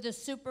with the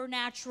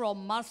supernatural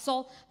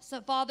muscle,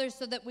 so Father,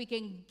 so that we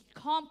can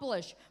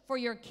accomplish for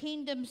your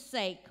kingdom's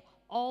sake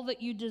all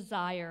that you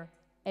desire.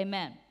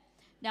 Amen.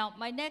 Now,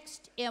 my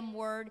next M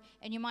word,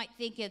 and you might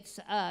think it's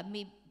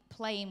me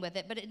playing with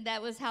it, but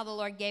that was how the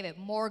Lord gave it,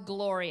 more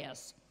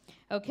glorious.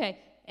 Okay,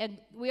 and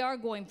we are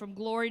going from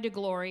glory to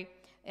glory.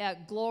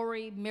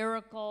 Glory,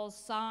 miracles,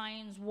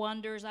 signs,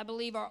 wonders, I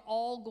believe are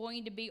all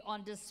going to be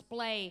on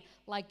display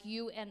like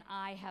you and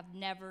I have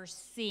never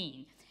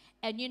seen.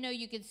 And you know,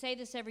 you can say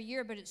this every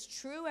year, but it's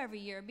true every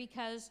year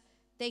because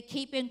they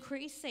keep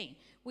increasing.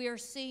 We are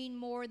seeing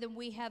more than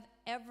we have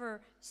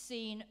ever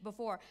seen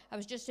before. I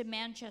was just in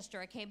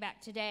Manchester. I came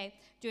back today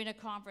doing a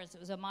conference.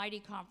 It was a mighty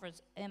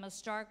conference. Emma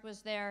Stark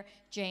was there.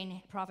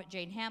 Prophet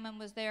Jane Hammond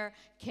was there.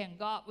 Ken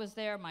Gott was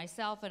there.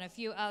 Myself and a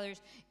few others.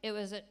 It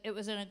was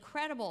an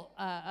incredible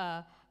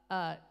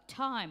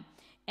time.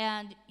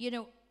 And, you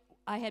know,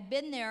 I had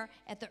been there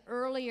at the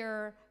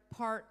earlier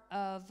part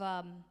of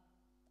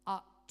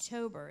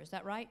October. Is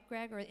that right,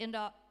 Greg? Or end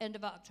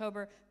of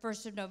October,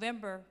 1st of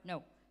November?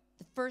 No.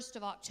 The 1st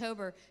of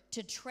October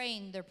to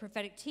train their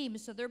prophetic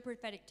teams so their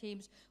prophetic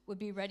teams would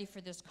be ready for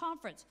this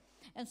conference.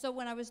 And so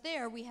when I was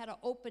there, we had an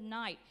open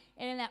night.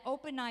 And in that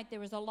open night,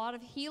 there was a lot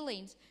of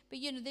healings. But,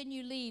 you know, then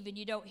you leave and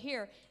you don't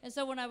hear. And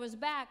so when I was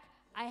back,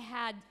 I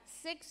had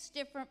 6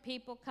 different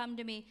people come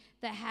to me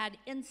that had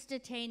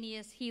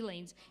instantaneous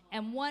healings.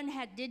 And one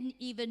didn't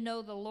even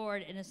know the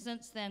Lord and has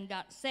since then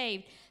got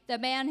saved. The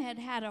man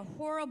had a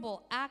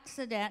horrible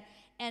accident,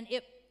 and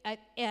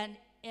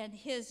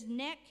his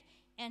neck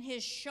and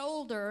his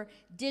shoulder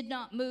did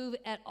not move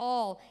at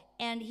all.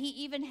 And he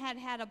even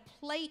had a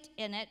plate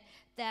in it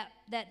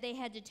that they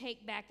had to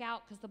take back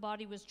out because the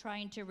body was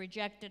trying to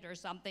reject it or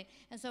something.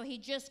 And so he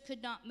just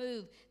could not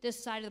move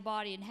this side of the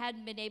body and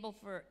hadn't been able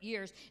for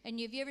years. And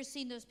have you ever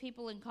seen those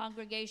people in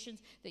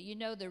congregations that you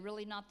know they're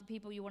really not the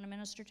people you want to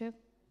minister to?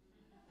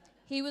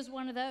 He was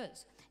one of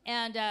those.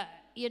 And,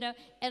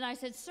 and I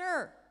said,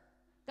 sir,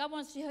 God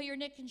wants to heal your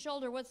neck and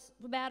shoulder. What's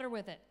the matter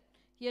with it?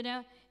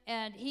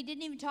 And he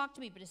didn't even talk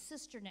to me, but his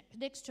sister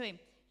next to him,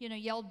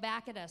 yelled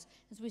back at us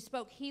as we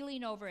spoke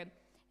healing over him.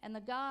 And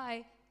the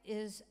guy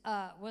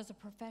was a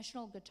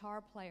professional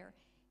guitar player.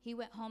 He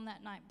went home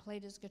that night and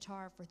played his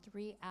guitar for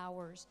 3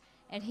 hours.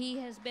 And he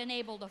has been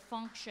able to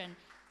function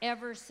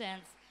ever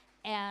since.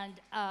 And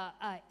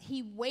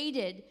he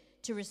waited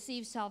to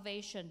receive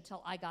salvation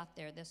till I got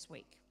there this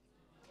week.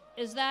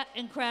 Is that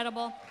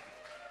incredible?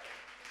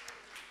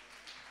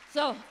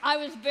 So I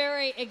was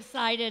very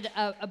excited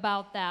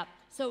about that.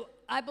 So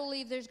I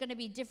believe there's going to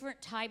be different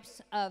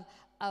types of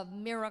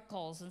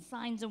miracles and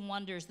signs and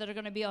wonders that are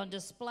going to be on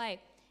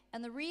display.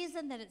 And the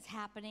reason that it's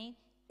happening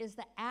is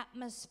the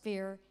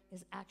atmosphere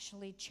is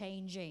actually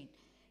changing.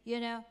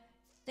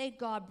 Thank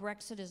God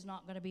Brexit is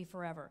not going to be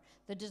forever.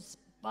 The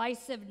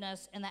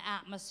divisiveness in the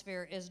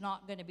atmosphere is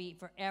not going to be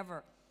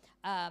forever.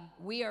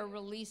 We are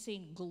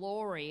releasing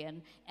glory,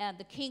 and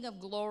the King of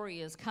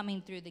Glory is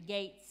coming through the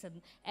gates,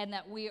 and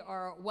that we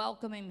are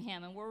welcoming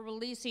him, and we're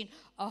releasing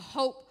a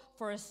hope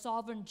for a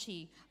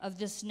sovereignty of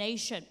this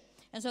nation.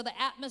 And so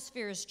the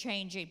atmosphere is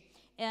changing.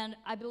 And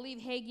I believe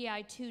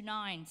Haggai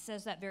 2:9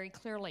 says that very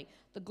clearly.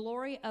 The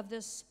glory of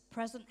this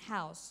present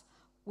house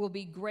will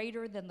be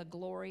greater than the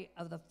glory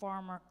of the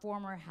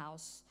former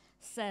house,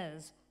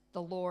 says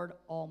the Lord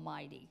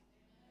Almighty.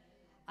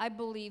 I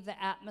believe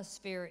the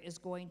atmosphere is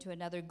going to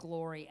another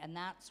glory, and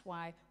that's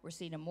why we're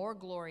seeing a more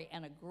glory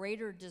and a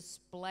greater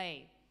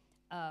display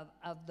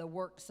of the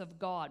works of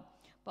God.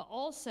 But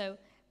also,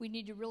 we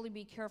need to really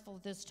be careful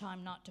this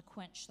time not to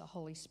quench the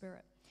Holy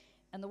Spirit.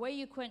 And the way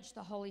you quench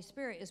the Holy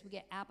Spirit is we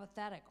get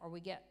apathetic or we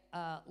get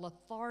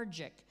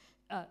lethargic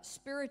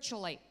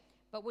spiritually.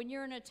 But when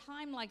you're in a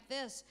time like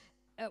this,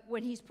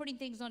 when he's putting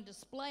things on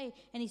display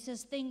and he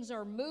says things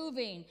are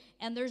moving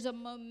and there's a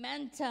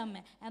momentum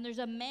and there's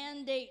a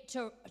mandate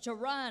to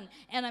run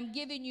and I'm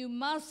giving you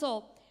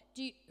muscle,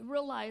 do you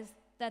realize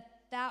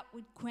that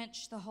would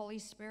quench the Holy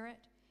Spirit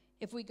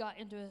if we got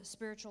into a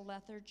spiritual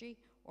lethargy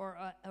or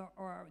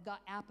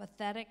got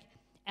apathetic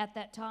at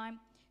that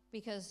time?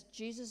 Because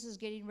Jesus is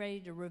getting ready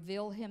to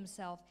reveal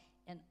himself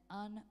in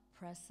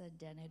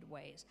unprecedented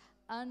ways,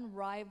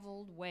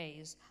 unrivaled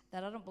ways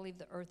that I don't believe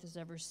the earth has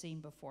ever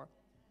seen before.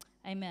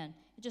 Amen.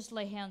 Just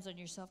lay hands on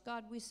yourself.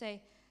 God, we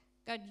say,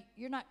 God,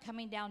 you're not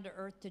coming down to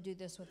earth to do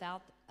this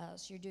without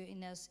us. You're doing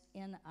this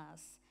in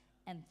us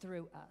and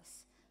through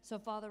us. So,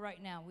 Father,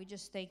 right now, we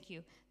just thank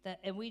you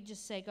and we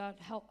just say, God,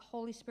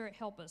 Holy Spirit,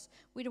 help us.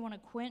 We don't want to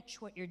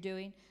quench what you're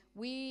doing.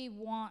 We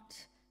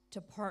want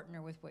to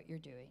partner with what you're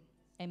doing.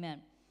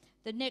 Amen.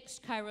 The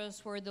next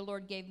Kairos word the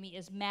Lord gave me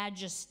is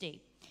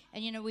majesty.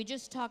 And, we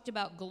just talked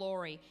about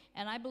glory.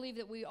 And I believe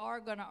that we are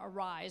going to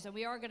arise and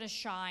we are going to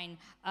shine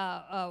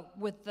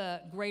with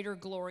the greater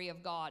glory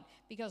of God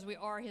because we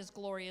are his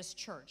glorious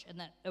church. And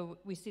that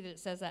we see that it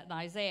says that in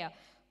Isaiah.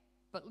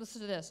 But listen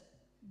to this.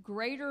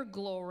 Greater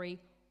glory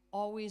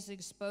always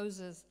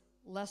exposes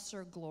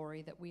lesser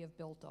glory that we have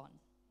built on.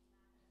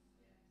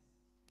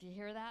 Do you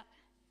hear that?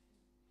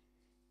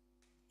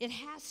 It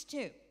has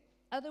to.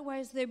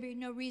 Otherwise, there'd be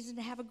no reason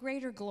to have a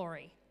greater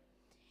glory.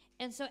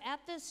 And so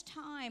at this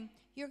time,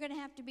 you're going to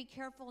have to be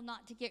careful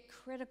not to get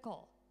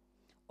critical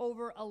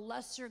over a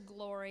lesser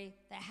glory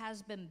that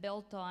has been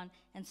built on.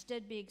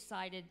 Instead, be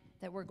excited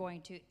that we're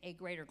going to a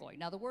greater glory.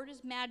 Now, the word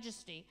is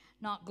majesty,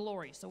 not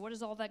glory. So what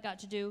has all that got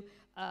to do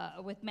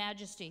with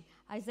majesty?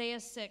 Isaiah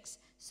 6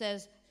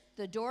 says,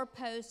 the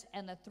doorpost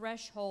and the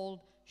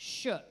threshold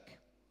shook.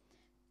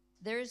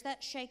 There's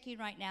that shaking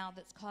right now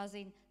that's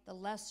causing the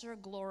lesser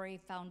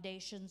glory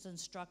foundations and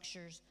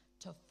structures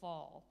to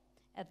fall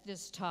at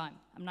this time.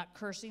 I'm not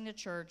cursing the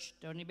church.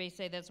 Don't anybody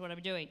say that's what I'm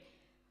doing.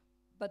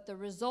 But the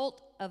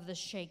result of the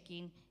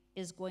shaking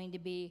is going to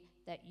be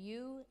that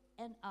you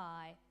and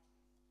I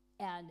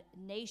and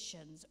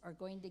nations are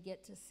going to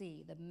get to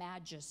see the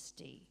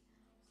majesty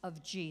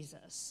of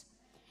Jesus.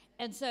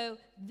 And so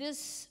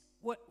this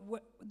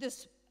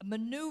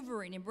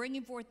maneuvering and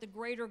bringing forth the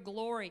greater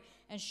glory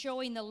and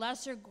showing the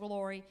lesser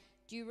glory,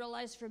 do you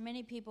realize for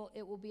many people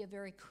it will be a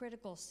very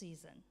critical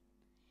season?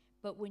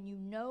 But when you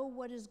know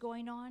what is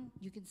going on,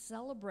 you can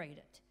celebrate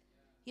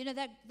it.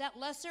 That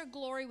lesser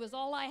glory was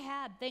all I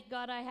had. Thank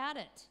God I had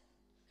it,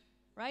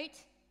 right?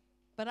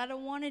 But I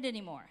don't want it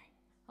anymore.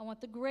 I want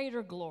the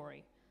greater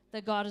glory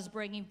that God is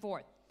bringing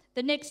forth.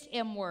 The next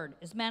M word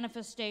is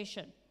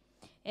manifestation.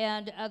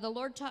 And the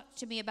Lord talked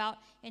to me about,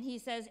 and he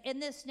says, in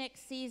this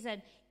next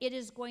season, it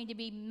is going to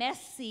be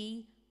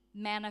messy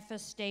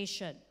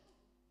manifestation.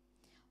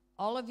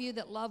 All of you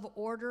that love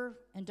order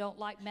and don't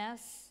like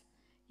mess,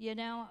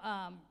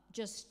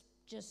 just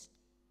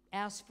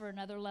ask for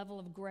another level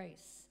of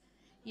grace.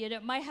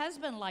 My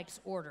husband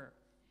likes order.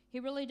 He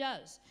really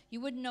does.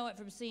 You wouldn't know it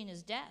from seeing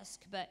his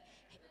desk, but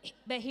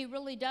he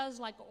really does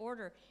like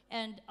order.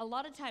 And a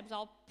lot of times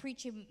I'll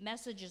preach him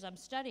messages I'm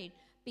studying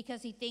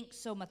because he thinks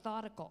so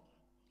methodical.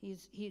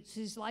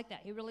 He's like that.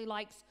 He really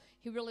likes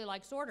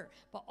order.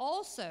 But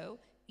also,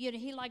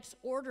 he likes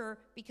order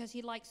because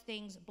he likes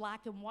things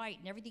black and white,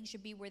 and everything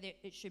should be where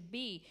it should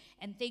be,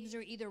 and things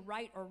are either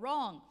right or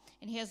wrong.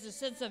 And he has a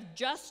sense of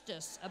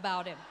justice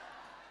about him.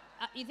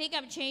 You think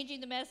I'm changing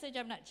the message?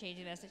 I'm not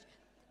changing the message.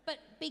 But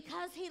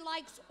because he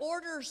likes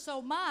order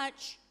so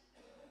much,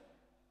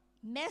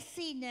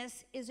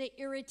 messiness is an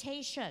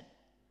irritation.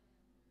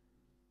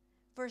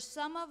 For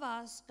some of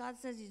us, God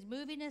says he's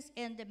moving us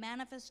into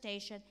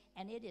manifestation,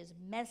 and it is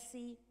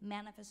messy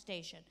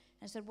manifestation.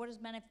 I said, what does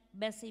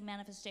messy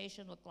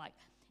manifestation look like?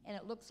 And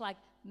it looks like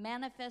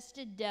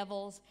manifested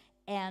devils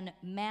and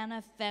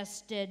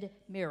manifested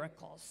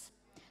miracles.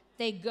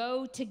 They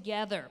go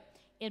together.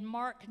 In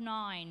Mark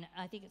 9,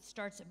 I think it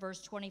starts at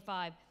verse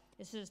 25,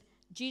 it says,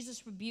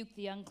 Jesus rebuked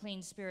the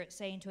unclean spirit,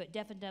 saying to it,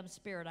 deaf and dumb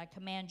spirit, I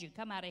command you,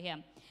 come out of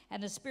him.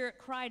 And the spirit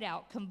cried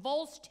out,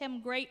 convulsed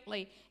him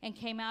greatly, and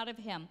came out of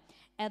him.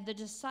 And the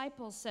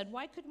disciples said,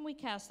 why couldn't we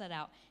cast that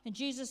out? And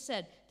Jesus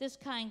said, this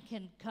kind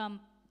can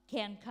come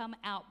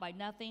out by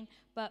nothing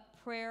but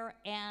prayer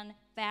and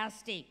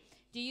fasting.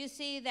 Do you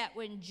see that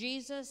when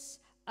Jesus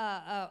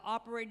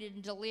operated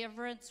in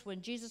deliverance,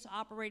 when Jesus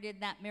operated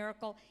in that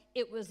miracle,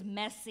 it was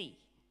messy.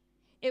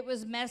 It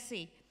was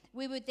messy.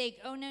 We would think,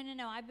 oh,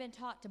 no, I've been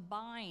taught to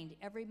bind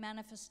every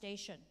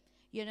manifestation,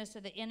 so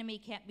the enemy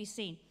can't be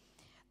seen.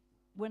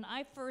 When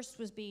I first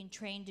was being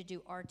trained to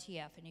do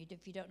RTF, and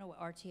if you don't know what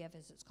RTF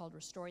is, it's called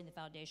Restoring the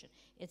Foundation.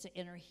 It's an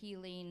inner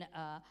healing,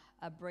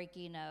 a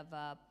breaking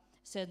of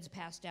sins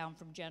passed down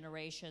from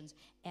generations,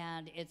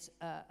 and it's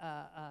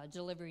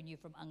delivering you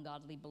from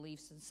ungodly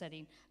beliefs and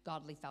setting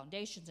godly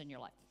foundations in your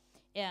life.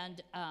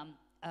 And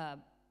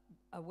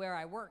where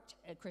I worked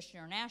at Christian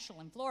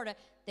International in Florida,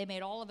 they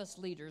made all of us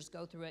leaders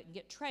go through it and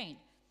get trained.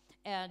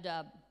 And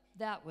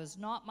that was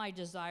not my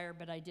desire,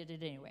 but I did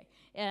it anyway.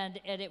 And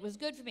it was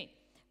good for me.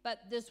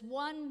 But this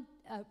one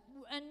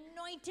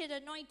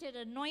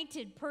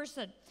anointed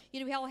person,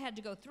 we all had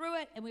to go through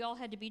it, and we all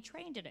had to be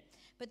trained in it.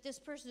 But this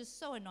person is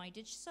so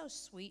anointed, so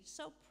sweet,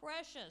 so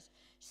precious,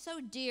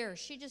 so dear.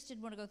 She just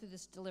didn't want to go through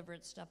this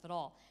deliverance stuff at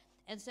all.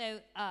 And so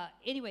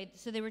anyway,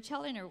 so they were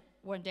telling her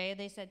one day, and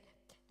they said,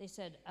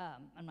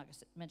 I'm not going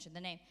to mention the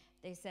name.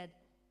 They said,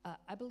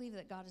 I believe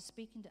that God is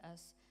speaking to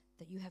us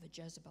that you have a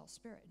Jezebel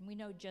spirit. And we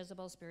know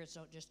Jezebel spirits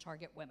don't just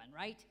target women,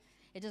 right?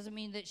 It doesn't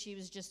mean that she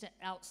was just an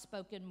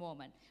outspoken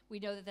woman. We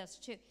know that that's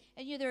true.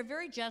 And, they're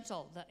very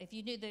gentle. If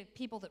you knew the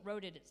people that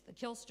wrote it, it's the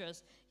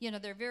Kilstras.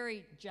 They're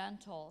very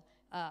gentle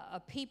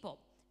people.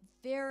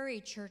 Very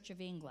Church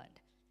of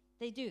England.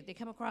 They do. They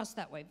come across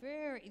that way.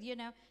 Very,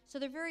 So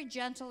they're very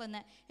gentle in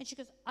that. And she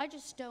goes, I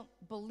just don't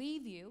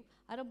believe you.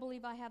 I don't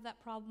believe I have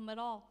that problem at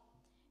all.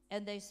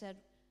 And they said,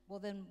 well,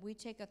 then we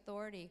take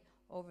authority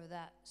over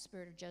that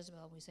spirit of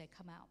Jezebel, and we say,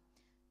 come out.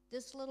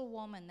 This little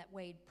woman that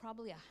weighed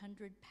probably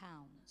 100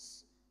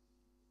 pounds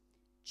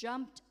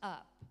jumped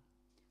up,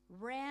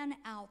 ran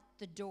out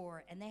the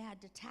door, and they had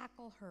to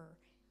tackle her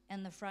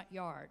in the front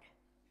yard.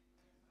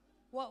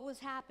 What was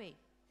happening?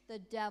 The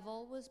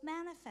devil was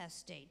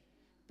manifesting.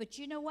 But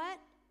you know what?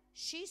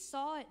 She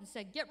saw it and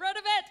said, get rid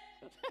of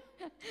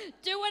it.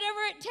 Do whatever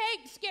it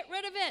takes. Get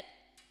rid of it.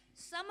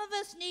 Some of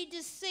us need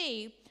to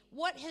see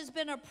what has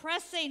been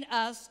oppressing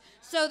us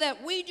so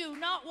that we do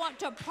not want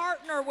to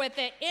partner with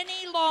it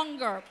any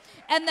longer.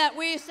 And that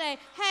we say,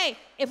 hey,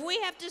 if we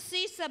have to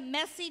see some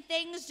messy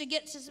things to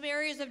get to some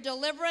areas of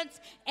deliverance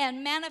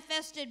and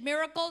manifested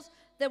miracles,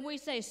 then we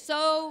say,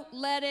 so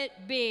let it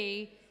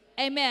be.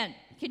 Amen.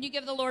 Can you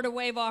give the Lord a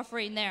wave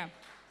offering there?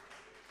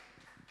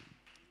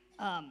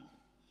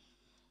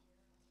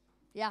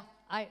 Yeah,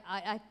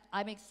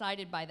 I'm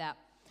excited by that.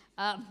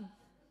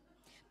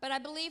 But I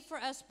believe for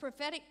us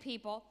prophetic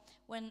people,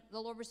 when the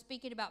Lord was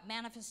speaking about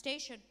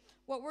manifestation,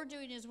 what we're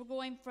doing is we're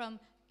going from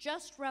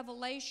just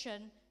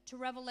revelation to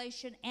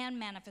revelation and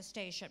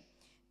manifestation.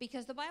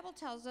 Because the Bible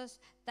tells us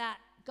that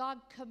God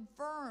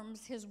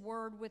confirms his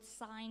word with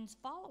signs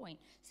following.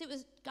 See,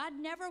 God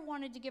never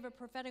wanted to give a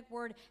prophetic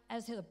word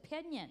as his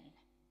opinion.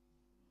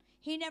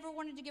 He never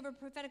wanted to give a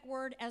prophetic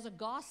word as a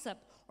gossip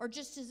or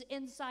just as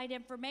inside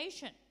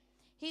information.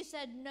 He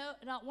said, no,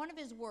 not one of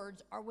his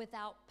words are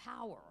without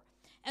power.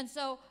 And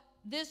so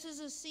this is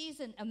a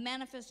season of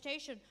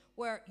manifestation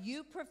where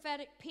you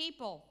prophetic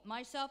people,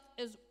 myself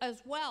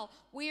as well,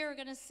 we are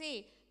going to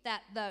see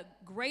that the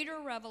greater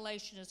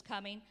revelation is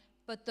coming,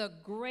 but the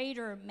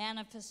greater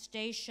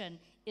manifestation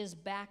is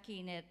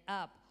backing it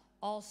up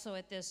also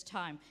at this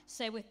time.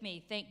 Say with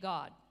me, thank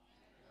God.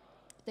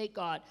 Thank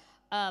God.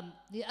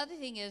 The other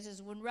thing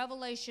is when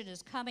revelation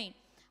is coming,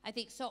 I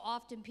think so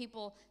often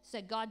people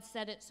say God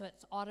said it, so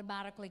it's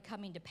automatically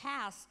coming to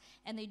pass,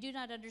 and they do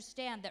not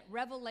understand that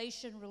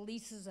revelation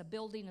releases a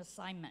building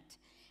assignment.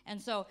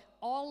 And so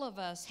all of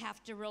us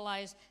have to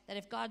realize that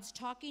if God's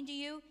talking to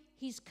you,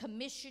 He's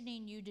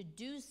commissioning you to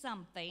do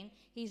something.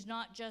 He's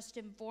not just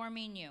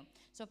informing you.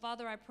 So,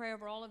 Father, I pray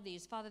over all of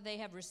these. Father, they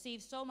have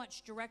received so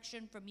much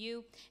direction from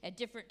you at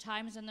different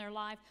times in their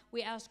life.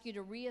 We ask you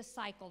to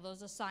recycle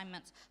those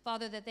assignments,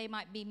 Father, that they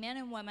might be men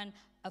and women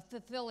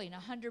fulfilling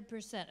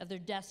 100% of their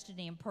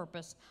destiny and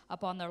purpose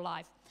upon their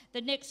life.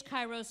 The next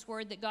Kairos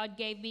word that God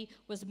gave me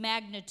was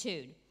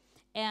magnitude.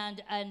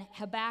 And in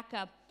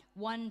Habakkuk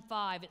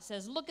 1:5, it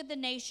says, look at the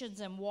nations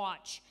and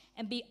watch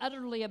and be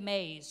utterly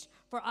amazed,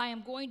 for I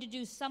am going to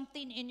do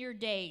something in your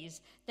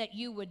days that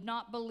you would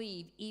not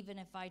believe even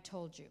if I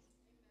told you.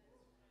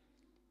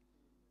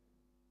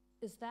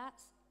 Is that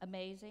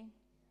amazing?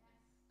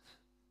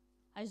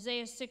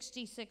 Isaiah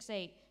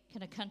 66:8,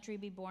 can a country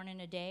be born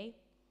in a day,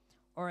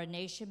 or a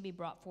nation be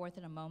brought forth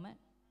in a moment?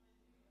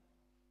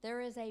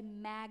 There is a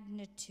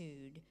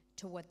magnitude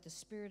to what the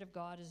Spirit of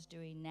God is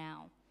doing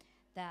now,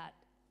 that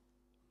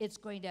it's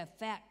going to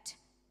affect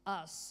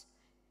us.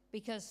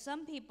 Because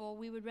some people,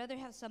 we would rather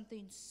have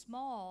something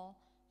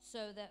small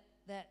so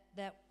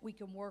that we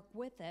can work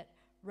with it,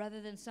 rather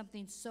than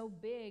something so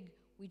big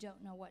we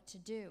don't know what to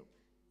do.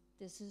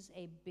 This is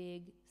a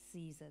big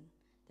season.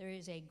 There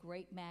is a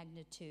great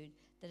magnitude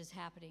that is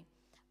happening.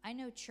 I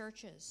know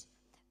churches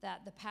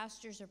that the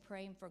pastors are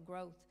praying for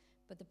growth,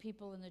 but the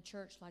people in the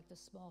church like the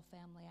small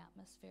family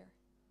atmosphere.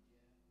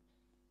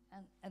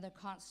 And they're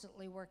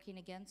constantly working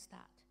against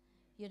that.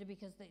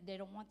 Because they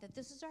don't want that.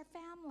 This is our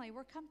family.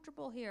 We're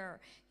comfortable here.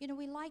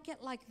 We like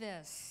it like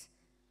this.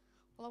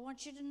 Well, I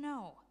want you to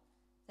know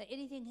that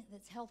anything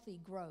that's healthy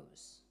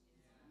grows.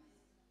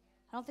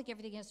 I don't think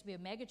everything has to be a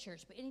mega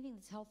church, but anything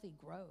that's healthy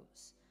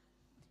grows.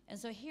 And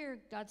so here,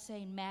 God's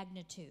saying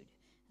magnitude.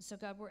 And so,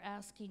 God, we're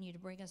asking you to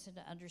bring us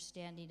into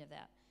understanding of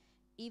that.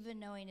 Even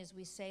knowing as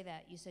we say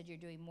that, you said you're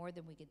doing more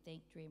than we could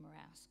think, dream, or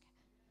ask.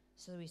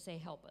 So we say,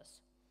 help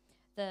us.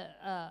 The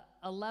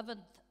 11th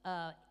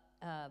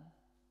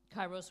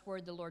Kairos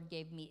word the Lord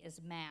gave me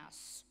is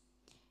mass.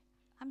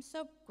 I'm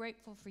so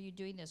grateful for you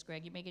doing this,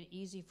 Greg. You make it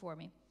easy for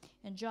me.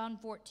 In John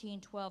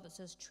 14:12, it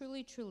says,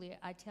 truly, truly,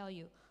 I tell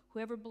you,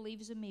 whoever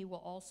believes in me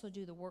will also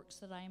do the works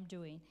that I am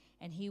doing,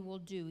 and he will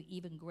do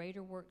even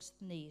greater works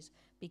than these,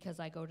 because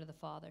I go to the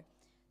Father.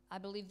 I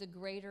believe the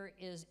greater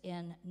is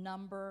in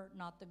number,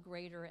 not the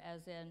greater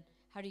as in,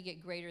 how do you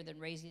get greater than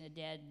raising the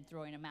dead and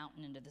throwing a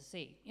mountain into the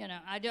sea?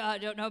 I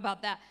don't know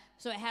about that.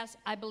 So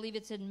I believe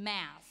it's in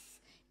mass.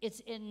 It's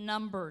in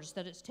numbers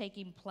that it's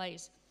taking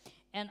place.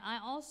 And I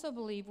also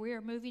believe we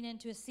are moving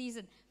into a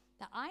season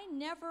that I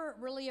never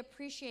really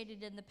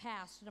appreciated in the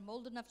past, and I'm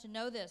old enough to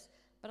know this,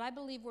 but I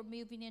believe we're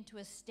moving into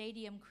a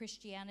stadium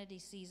Christianity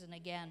season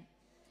again.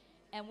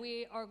 And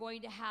we are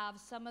going to have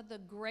some of the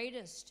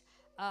greatest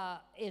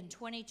in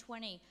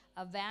 2020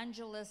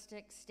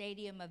 evangelistic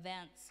stadium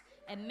events.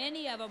 And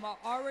many of them are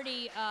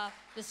already,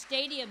 the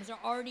stadiums are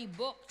already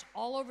booked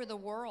all over the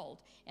world.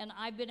 And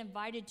I've been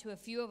invited to a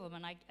few of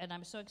them, and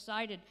I'm so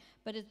excited.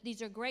 But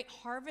these are great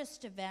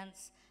harvest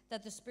events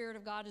that the Spirit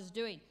of God is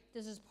doing.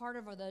 This is part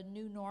of the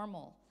new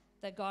normal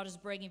that God is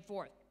bringing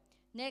forth.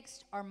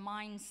 Next, our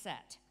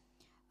mindset.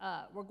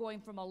 We're going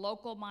from a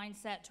local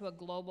mindset to a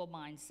global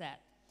mindset.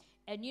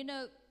 And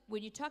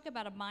when you talk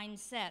about a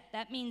mindset,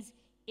 that means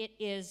it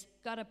is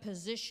got a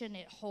position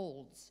it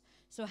holds.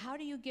 So how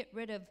do you get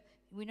rid of,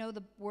 we know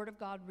the Word of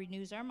God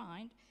renews our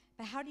mind,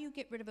 but how do you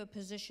get rid of a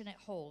position it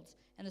holds?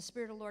 And the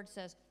Spirit of the Lord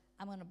says,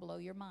 I'm going to blow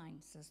your mind,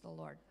 says the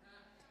Lord.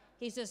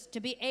 He says, to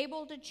be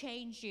able to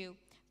change you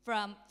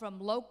from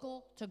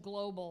local to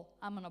global,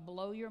 I'm going to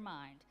blow your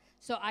mind.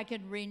 So I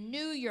can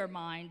renew your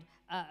mind,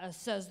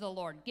 says the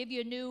Lord. Give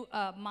you a new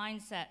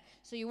mindset,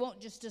 so you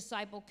won't just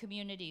disciple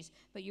communities,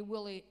 but you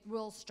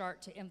will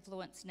start to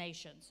influence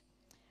nations.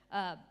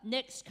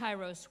 Next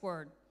Kairos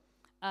word,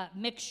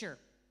 mixture.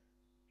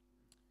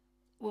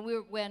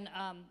 When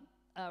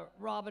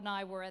Rob and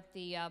I were at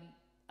the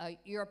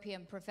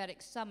European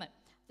Prophetic Summit,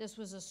 this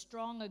was a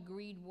strong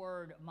agreed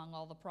word among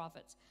all the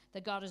prophets,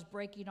 that God is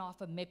breaking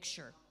off a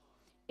mixture.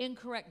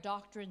 Incorrect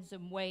doctrines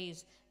and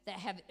ways that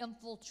have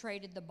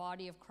infiltrated the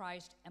body of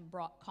Christ and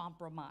brought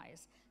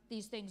compromise.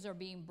 These things are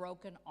being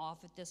broken off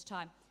at this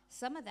time.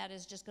 Some of that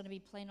is just going to be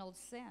plain old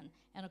sin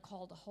and a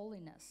call to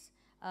holiness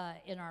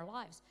in our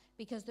lives.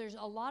 Because there's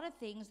a lot of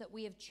things that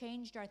we have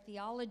changed our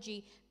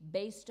theology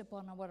based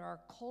upon what our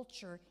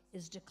culture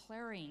is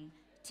declaring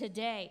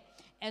today.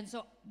 And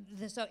so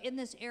in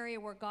this area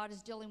where God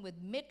is dealing with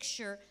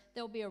mixture,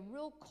 there'll be a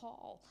real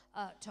call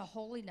to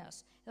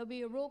holiness. There'll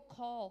be a real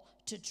call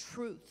to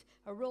truth,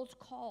 a real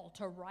call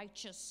to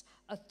righteous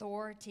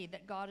authority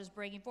that God is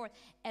bringing forth.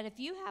 And if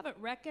you haven't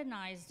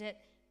recognized it,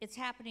 it's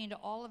happening to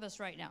all of us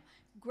right now.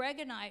 Greg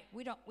and I,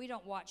 we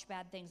don't watch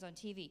bad things on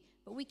TV,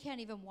 but we can't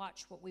even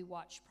watch what we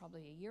watched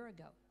probably a year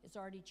ago. It's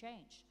already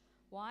changed.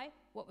 Why?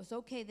 What was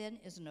okay then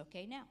isn't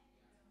okay now.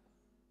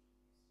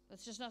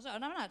 That's just not so.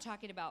 And I'm not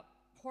talking about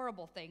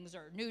horrible things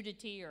or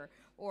nudity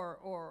or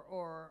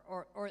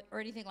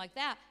anything like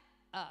that.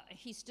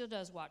 He still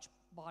does watch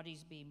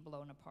bodies being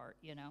blown apart,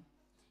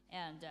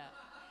 and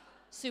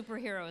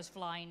superheroes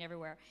flying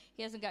everywhere.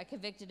 He hasn't got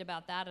convicted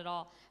about that at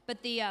all.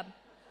 But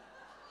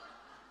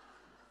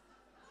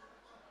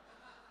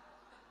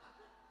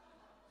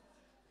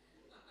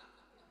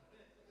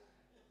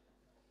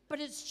but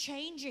it's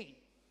changing.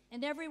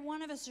 And every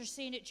one of us are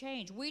seeing it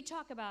change. We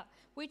talk about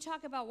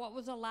what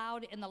was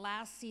allowed in the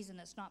last season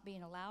that's not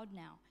being allowed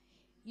now.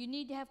 You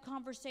need to have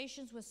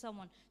conversations with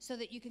someone so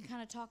that you can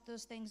kind of talk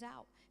those things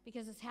out,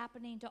 because it's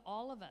happening to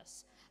all of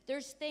us.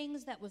 There's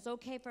things that was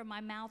okay for my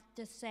mouth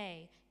to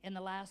say in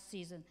the last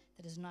season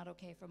that is not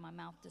okay for my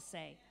mouth to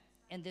say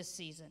in this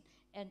season.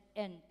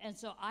 And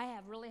so I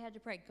have really had to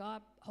pray,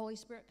 God, Holy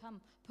Spirit,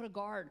 come put a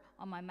guard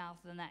on my mouth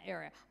in that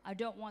area. I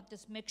don't want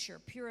this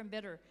mixture, pure and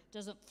bitter,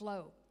 doesn't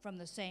flow from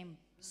the same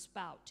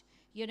spout.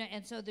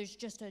 And so there's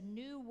just a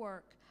new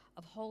work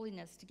of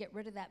holiness to get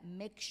rid of that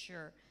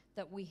mixture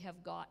that we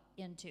have got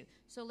into.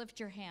 So lift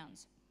your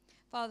hands.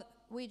 Father,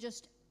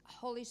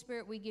 Holy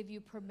Spirit, we give you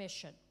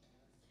permission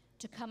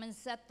to come and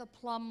set the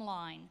plumb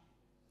line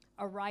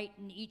aright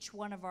in each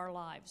one of our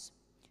lives,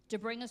 to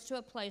bring us to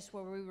a place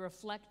where we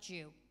reflect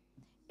you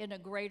in a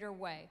greater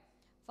way.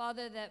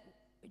 Father, that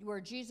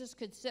where Jesus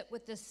could sit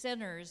with the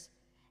sinners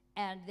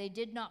and they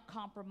did not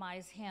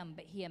compromise him,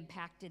 but he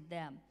impacted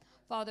them.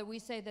 Father, we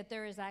say that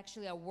there is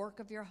actually a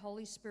work of your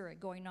Holy Spirit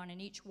going on in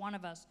each one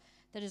of us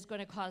that is going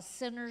to cause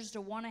sinners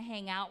to want to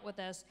hang out with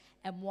us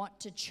and want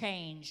to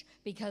change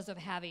because of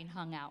having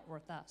hung out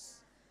with us.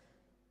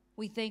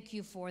 We thank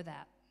you for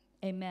that.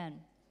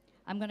 Amen.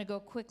 I'm going to go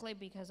quickly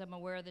because I'm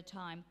aware of the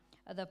time.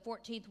 The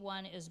 14th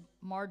one is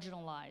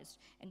marginalized.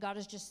 And God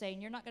is just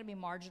saying, you're not going to be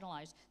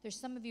marginalized. There's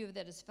some of you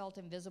that has felt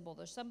invisible.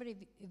 There's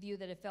somebody of you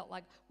that have felt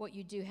like what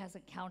you do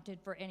hasn't counted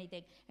for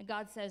anything. And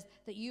God says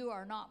that you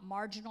are not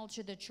marginal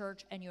to the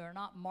church, and you are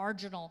not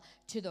marginal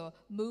to the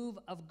move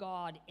of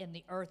God in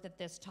the earth at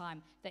this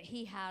time, that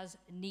he has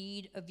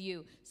need of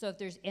you. So if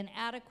there's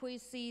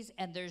inadequacies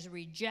and there's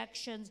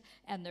rejections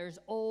and there's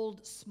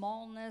old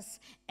smallness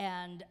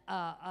and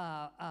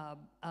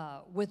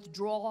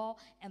withdrawal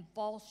and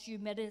false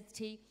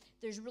humility,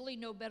 there's really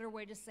no better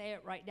way to say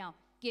it right now.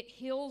 Get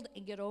healed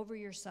and get over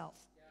yourself.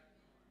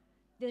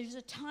 There's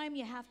a time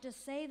you have to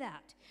say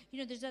that.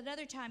 There's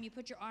another time you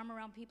put your arm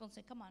around people and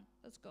say, come on,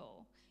 let's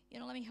go.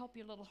 Let me help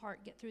your little heart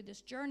get through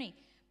this journey.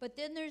 But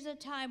then there's a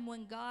time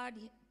when God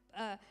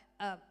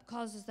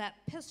causes that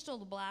pistol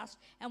to blast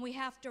and we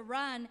have to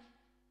run.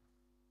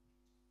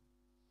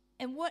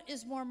 And what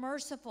is more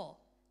merciful?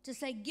 To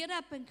say, get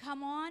up and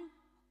come on,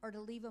 or to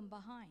leave them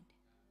behind?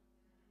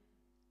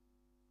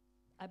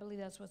 I believe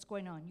that's what's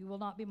going on. You will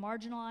not be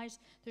marginalized.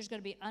 There's going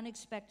to be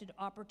unexpected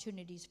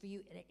opportunities for you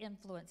to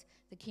influence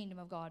the kingdom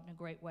of God in a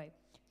great way.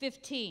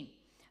 15,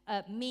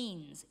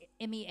 means,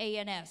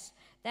 M-E-A-N-S.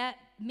 That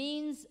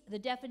means, the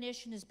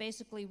definition is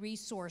basically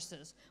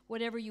resources,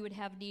 whatever you would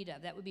have need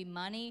of. That would be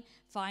money,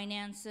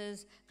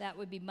 finances, that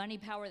would be money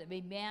power, that would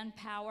be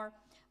manpower.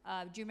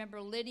 Do you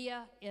remember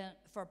Lydia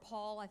for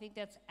Paul? I think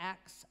that's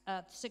Acts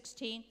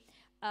 16.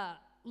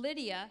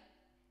 Lydia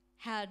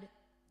had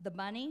the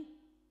money,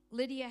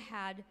 Lydia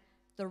had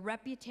the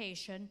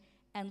reputation,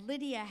 and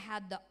Lydia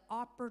had the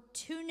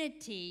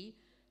opportunity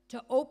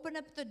to open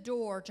up the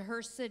door to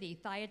her city,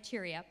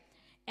 Thyatira,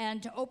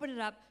 and to open it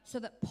up so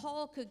that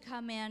Paul could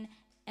come in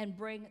and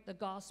bring the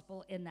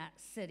gospel in that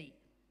city.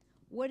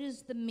 What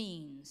is the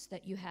means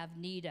that you have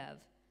need of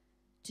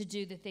to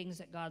do the things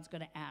that God's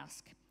going to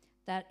ask?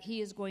 That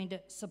he is going to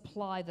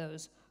supply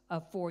those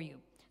for you.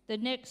 The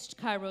next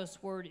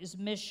Kairos word is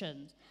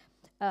missions.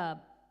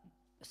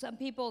 Some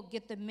people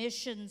get the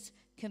missions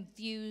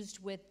confused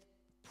with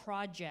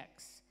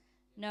projects.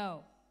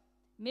 No.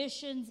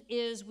 Missions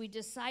is we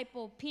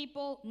disciple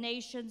people,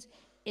 nations,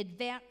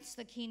 advance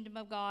the kingdom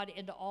of God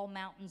into all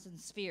mountains and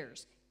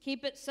spheres.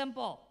 Keep it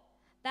simple.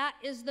 That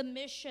is the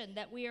mission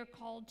that we are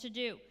called to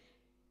do.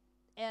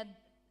 And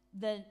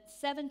the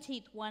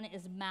 17th one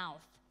is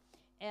mouth.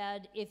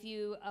 And if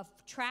you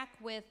track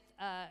with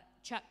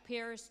Chuck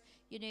Pierce,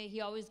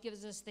 he always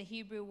gives us the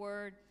Hebrew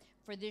word.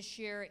 For this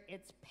year,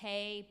 it's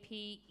peh,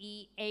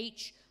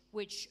 P-E-H,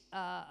 which,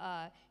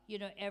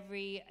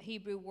 every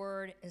Hebrew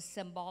word is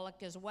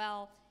symbolic as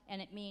well,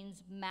 and it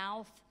means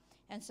mouth.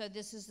 And so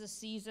this is the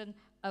season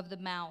of the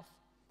mouth.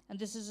 And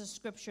this is a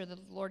scripture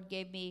that the Lord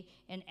gave me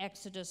in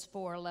Exodus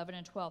 4, 11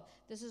 and 12.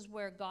 This is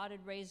where God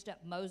had raised up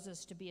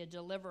Moses to be a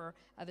deliverer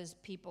of his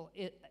people,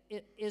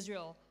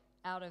 Israel,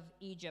 out of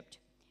Egypt.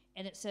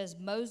 And it says,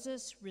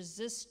 Moses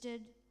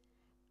resisted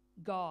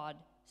God,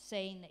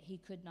 saying that he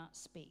could not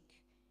speak.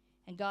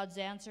 And God's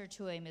answer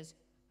to him is,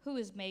 who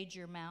has made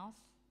your mouth?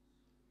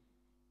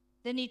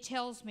 Then he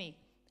tells me,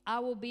 I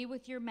will be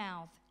with your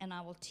mouth, and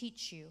I will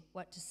teach you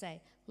what to say.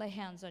 Lay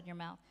hands on your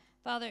mouth.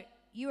 Father,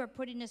 you are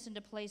putting us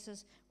into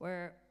places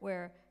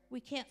where we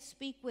can't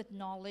speak with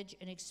knowledge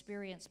and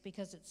experience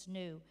because it's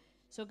new.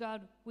 So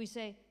God, we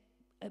say,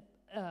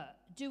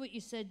 do what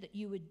you said that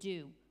you would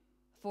do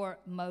for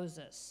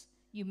Moses.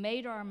 You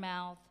made our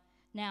mouth.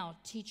 Now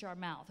teach our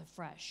mouth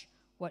afresh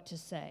what to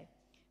say.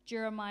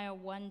 Jeremiah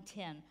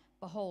 1:10,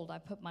 behold, I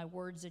put my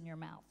words in your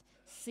mouth.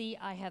 See,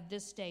 I have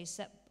this day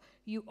set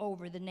you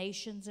over the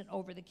nations and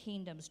over the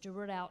kingdoms, to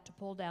root out, to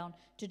pull down,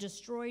 to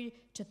destroy,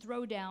 to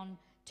throw down,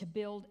 to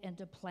build, and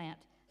to plant.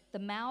 The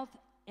mouth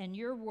and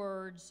your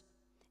words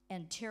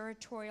and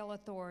territorial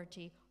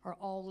authority are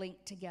all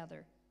linked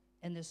together.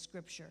 in this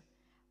scripture.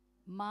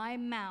 My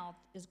mouth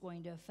is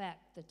going to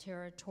affect the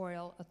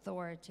territorial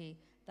authority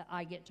that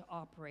I get to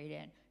operate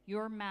in.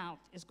 Your mouth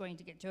is going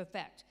to get to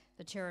affect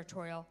the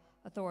territorial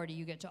authority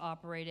you get to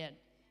operate in.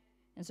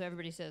 And so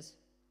everybody says,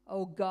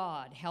 oh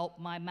God, help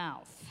my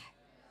mouth.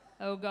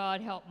 Oh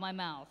God, help my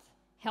mouth.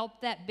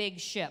 Help that big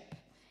ship.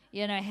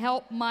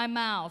 Help my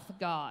mouth,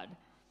 God.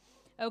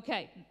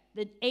 Okay,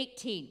 the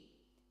 18.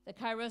 The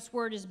Kairos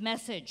word is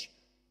message.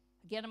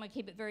 Again, I'm going to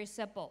keep it very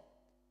simple.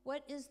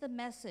 What is the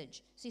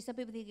message? See, some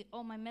people think,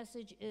 oh, my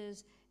message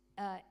is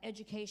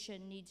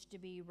education needs to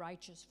be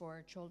righteous for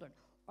our children.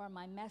 Or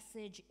my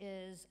message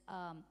is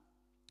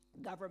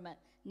government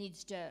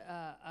needs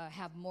to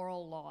have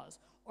moral laws.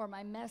 Or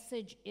my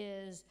message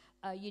is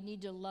you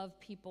need to love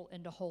people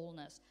into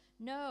wholeness.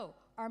 No,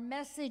 our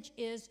message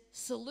is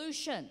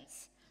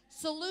solutions.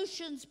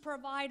 Solutions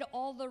provide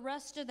all the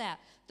rest of that.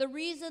 The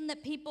reason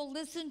that people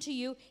listen to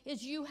you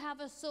is you have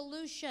a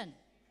solution.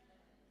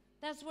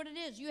 That's what it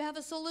is. You have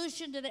a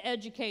solution to the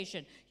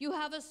education. You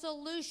have a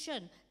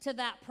solution to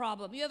that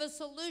problem. You have a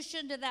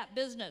solution to that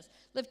business.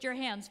 Lift your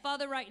hands.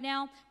 Father, right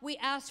now, we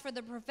ask for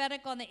the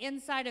prophetic on the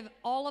inside of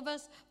all of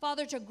us,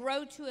 Father, to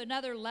grow to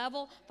another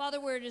level.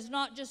 Father, where it is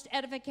not just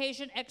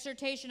edification,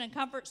 exhortation, and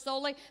comfort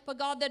solely, but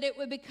God, that it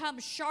would become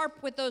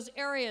sharp with those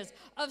areas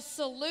of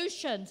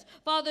solutions.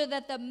 Father,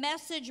 that the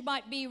message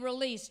might be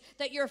released,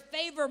 that your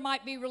favor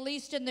might be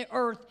released in the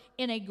earth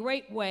in a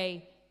great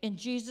way. In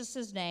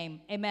Jesus'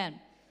 name, amen.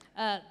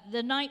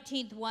 The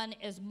 19th one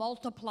is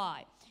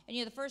multiply.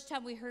 And the first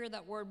time we heard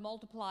that word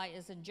multiply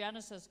is in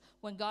Genesis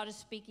when God is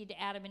speaking to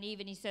Adam and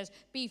Eve, and he says,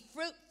 be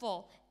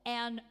fruitful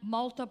and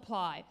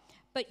multiply.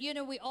 But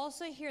we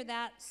also hear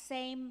that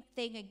same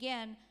thing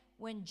again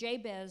when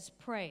Jabez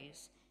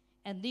prays.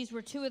 And these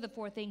were two of the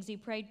four things he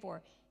prayed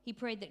for. He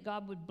prayed that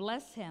God would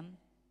bless him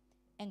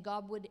and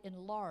God would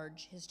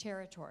enlarge his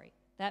territory.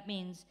 That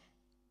means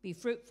be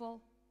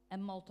fruitful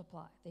and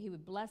multiply, that he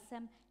would bless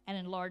him and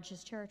enlarge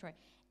his territory.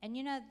 And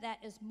that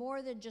is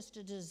more than just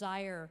a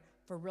desire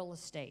for real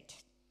estate.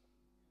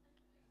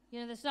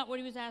 That's not what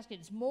he was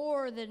asking. It's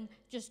more than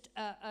just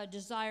a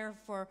desire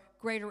for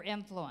greater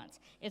influence.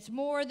 It's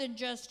more than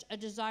just a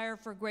desire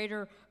for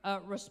greater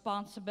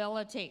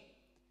responsibility.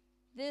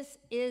 This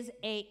is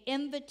an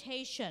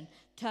invitation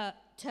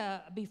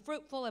to be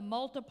fruitful and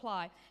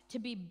multiply, to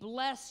be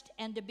blessed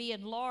and to be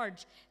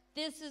enlarged.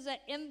 This is an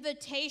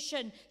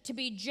invitation to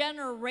be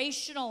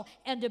generational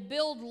and to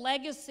build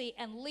legacy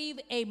and leave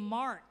a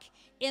mark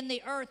in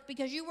the earth,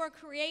 because you were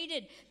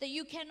created that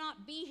you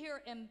cannot be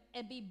here and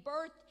be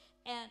birthed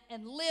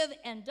and live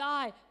and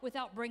die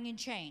without bringing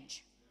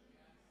change.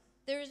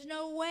 There is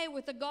no way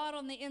with the God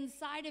on the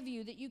inside of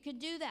you that you can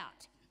do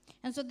that.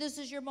 And so this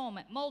is your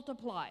moment.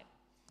 Multiply.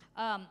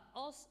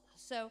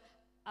 Also,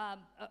 a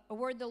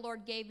word the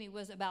Lord gave me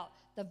was about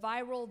the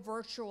viral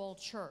virtual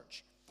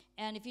church.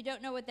 And if you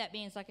don't know what that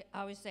means, like I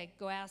always say,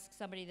 go ask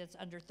somebody that's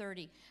under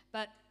 30.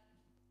 But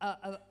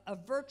a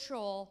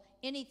virtual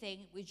anything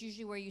is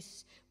usually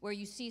where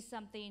you see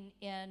something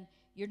and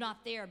you're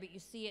not there, but you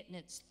see it in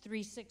its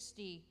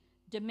 360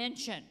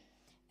 dimension.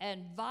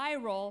 And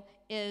viral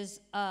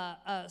is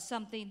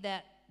something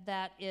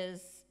that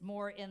is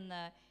more in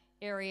the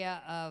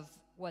area of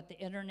the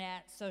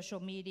internet, social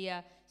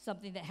media,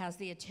 something that has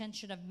the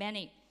attention of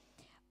many.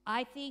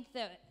 I think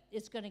that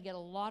it's going to get a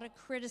lot of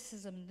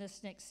criticism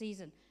this next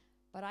season,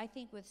 but I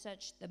think with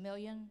such the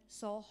million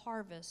soul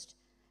harvest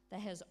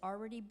that has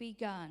already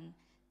begun,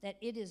 that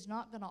it is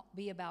not going to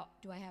be about,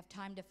 do I have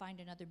time to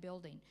find another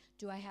building?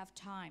 Do I have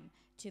time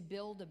to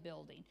build a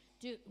building?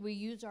 Do we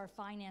use our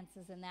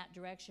finances in that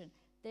direction?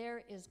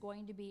 There is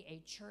going to be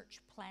a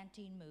church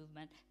planting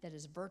movement that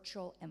is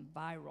virtual and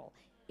viral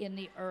in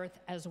the earth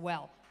as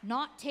well.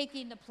 Not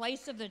taking the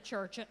place of the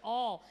church at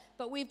all,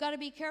 but we've got to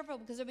be careful,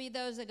 because there'll be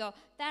those that go,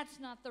 that's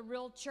not the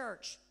real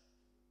church.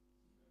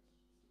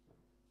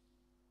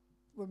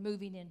 We're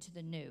moving into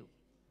the new.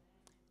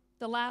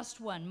 The last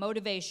one,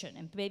 motivation,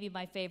 and maybe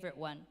my favorite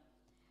one.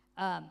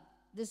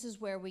 This is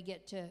where we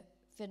get to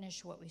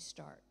finish what we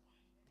start.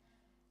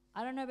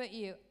 I don't know about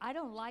you. I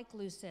don't like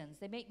loose ends.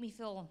 They make me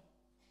feel,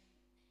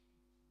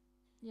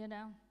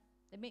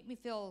 they make me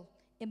feel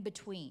in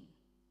between.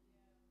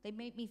 They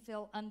make me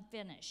feel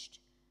unfinished.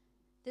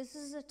 This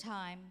is a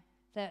time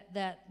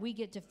that we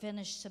get to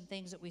finish some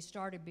things that we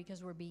started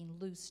because we're being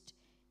loosed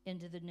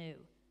into the new.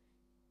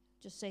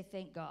 Just say,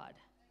 thank God.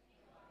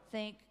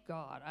 Thank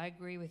God. I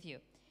agree with you.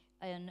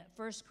 In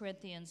 1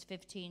 Corinthians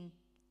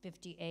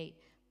 15:58,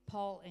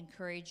 Paul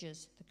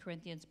encourages the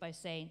Corinthians by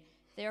saying,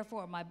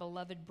 therefore, my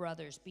beloved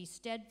brothers, be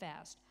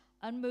steadfast,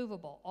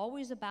 unmovable,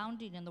 always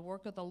abounding in the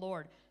work of the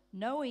Lord,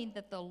 knowing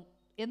that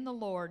in the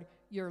Lord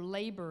your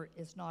labor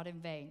is not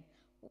in vain.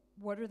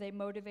 What are they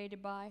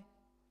motivated by?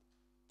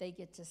 They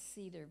get to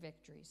see their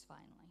victories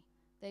finally.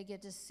 They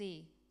get to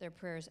see their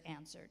prayers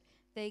answered.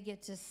 They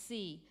get to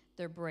see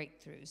their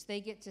breakthroughs.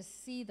 They get to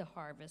see the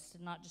harvest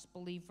and not just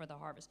believe for the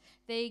harvest.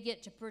 They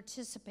get to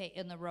participate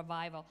in the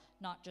revival,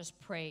 not just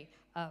pray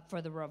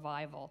for the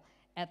revival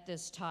at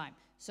this time.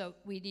 So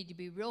we need to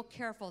be real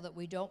careful that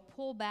we don't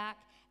pull back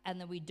and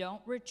that we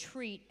don't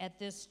retreat at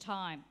this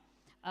time.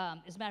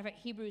 As a matter of fact,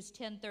 Hebrews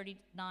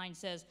 10:39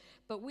 says,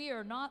 "But we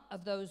are not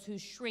of those who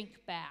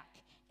shrink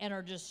back and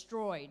are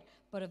destroyed,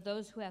 but of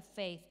those who have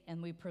faith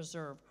and we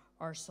preserve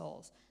our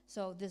souls."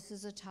 So this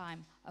is a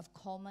time of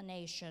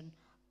culmination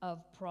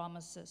of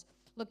promises.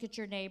 Look at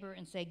your neighbor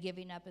and say,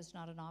 giving up is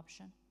not an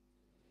option.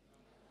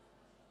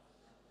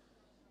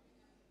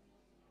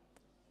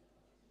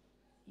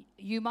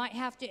 You might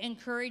have to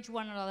encourage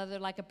one another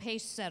like a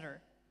pace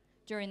setter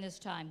during this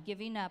time.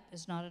 Giving up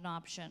is not an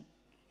option.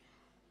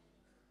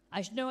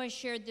 I know I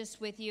shared this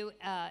with you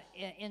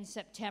in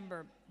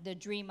September, the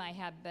dream I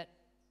had, but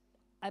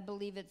I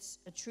believe it's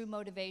a true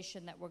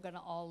motivation that we're going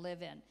to all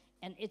live in,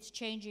 and it's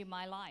changing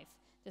my life.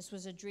 This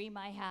was a dream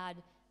I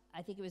had,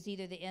 I think it was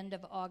either the end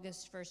of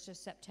August, 1st of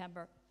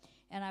September,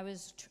 and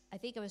I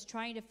think I was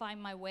trying to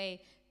find my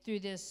way through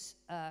this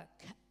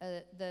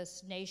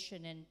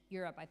nation in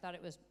Europe. I thought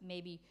it was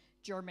maybe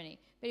Germany.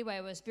 But anyway,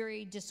 I was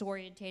very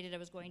disorientated. I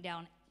was going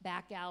down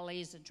back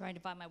alleys and trying to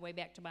find my way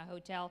back to my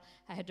hotel.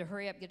 I had to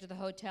hurry up, get to the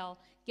hotel,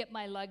 get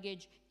my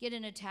luggage, get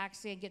in a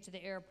taxi, and get to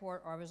the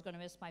airport, or I was going to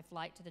miss my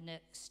flight to the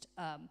next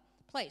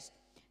place.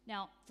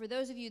 Now, for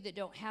those of you that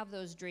don't have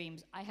those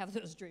dreams, I have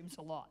those dreams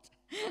a lot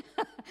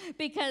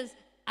because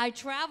I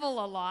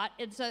travel a lot,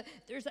 and so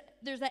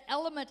there's an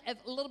element of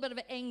a little bit of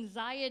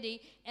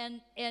anxiety,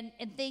 and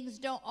things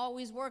don't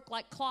always work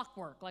like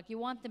clockwork, like you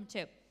want them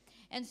to.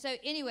 And so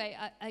anyway,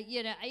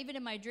 even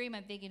in my dream,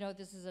 I'm thinking, oh,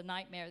 this is a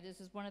nightmare.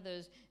 This is one of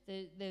those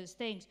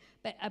things.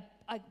 But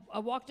I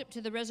walked up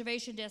to the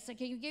reservation desk and said,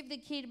 can you give the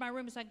key to my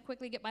room so I can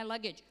quickly get my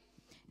luggage?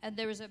 And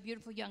there was a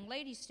beautiful young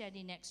lady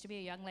standing next to me,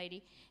 a young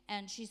lady,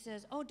 and she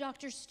says, oh,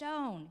 Dr.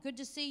 Stone, good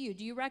to see you.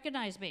 Do you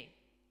recognize me?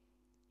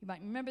 You might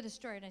remember the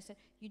story. And I said,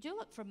 you do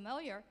look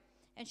familiar.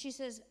 And she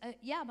says,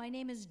 yeah, my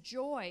name is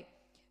Joy.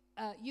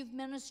 You've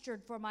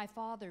ministered for my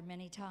father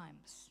many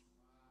times.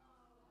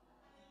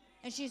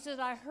 And she says,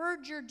 I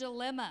heard your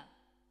dilemma.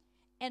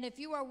 And if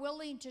you are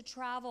willing to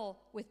travel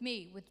with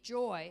me, with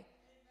Joy,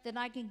 then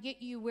I can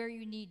get you where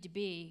you need to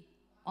be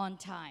on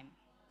time.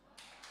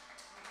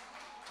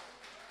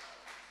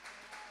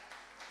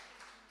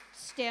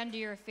 Stand to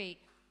your feet.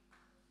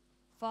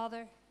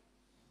 Father,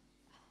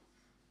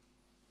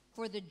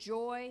 for the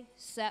joy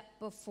set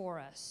before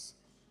us.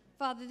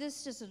 Father,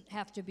 this doesn't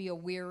have to be a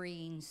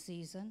wearying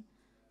season.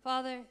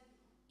 Father,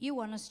 you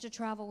want us to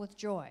travel with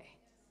joy.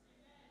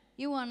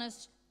 You want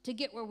us to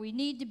get where we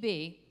need to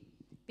be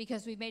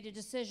because we've made a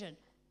decision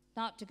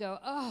not to go,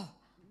 oh,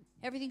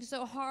 everything's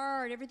so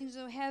hard, everything's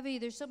so heavy,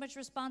 there's so much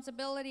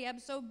responsibility, I'm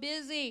so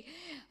busy.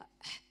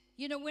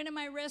 When am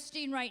I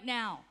resting right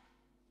now?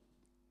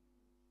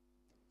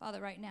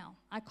 Father, right now,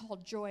 I call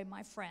joy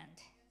my friend.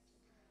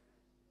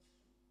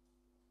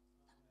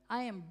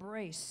 I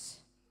embrace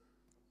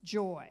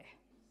joy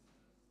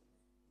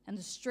and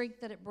the strength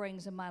that it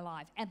brings in my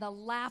life, and the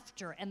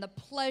laughter and the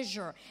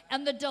pleasure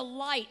and the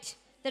delight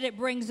that it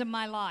brings in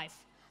my life.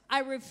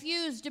 I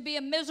refuse to be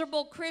a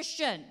miserable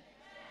Christian.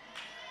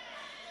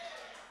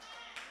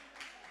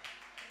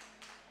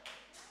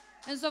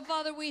 And so,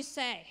 Father, we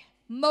say,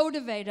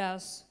 motivate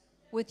us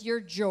with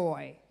your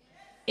joy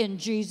in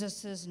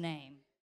Jesus' name.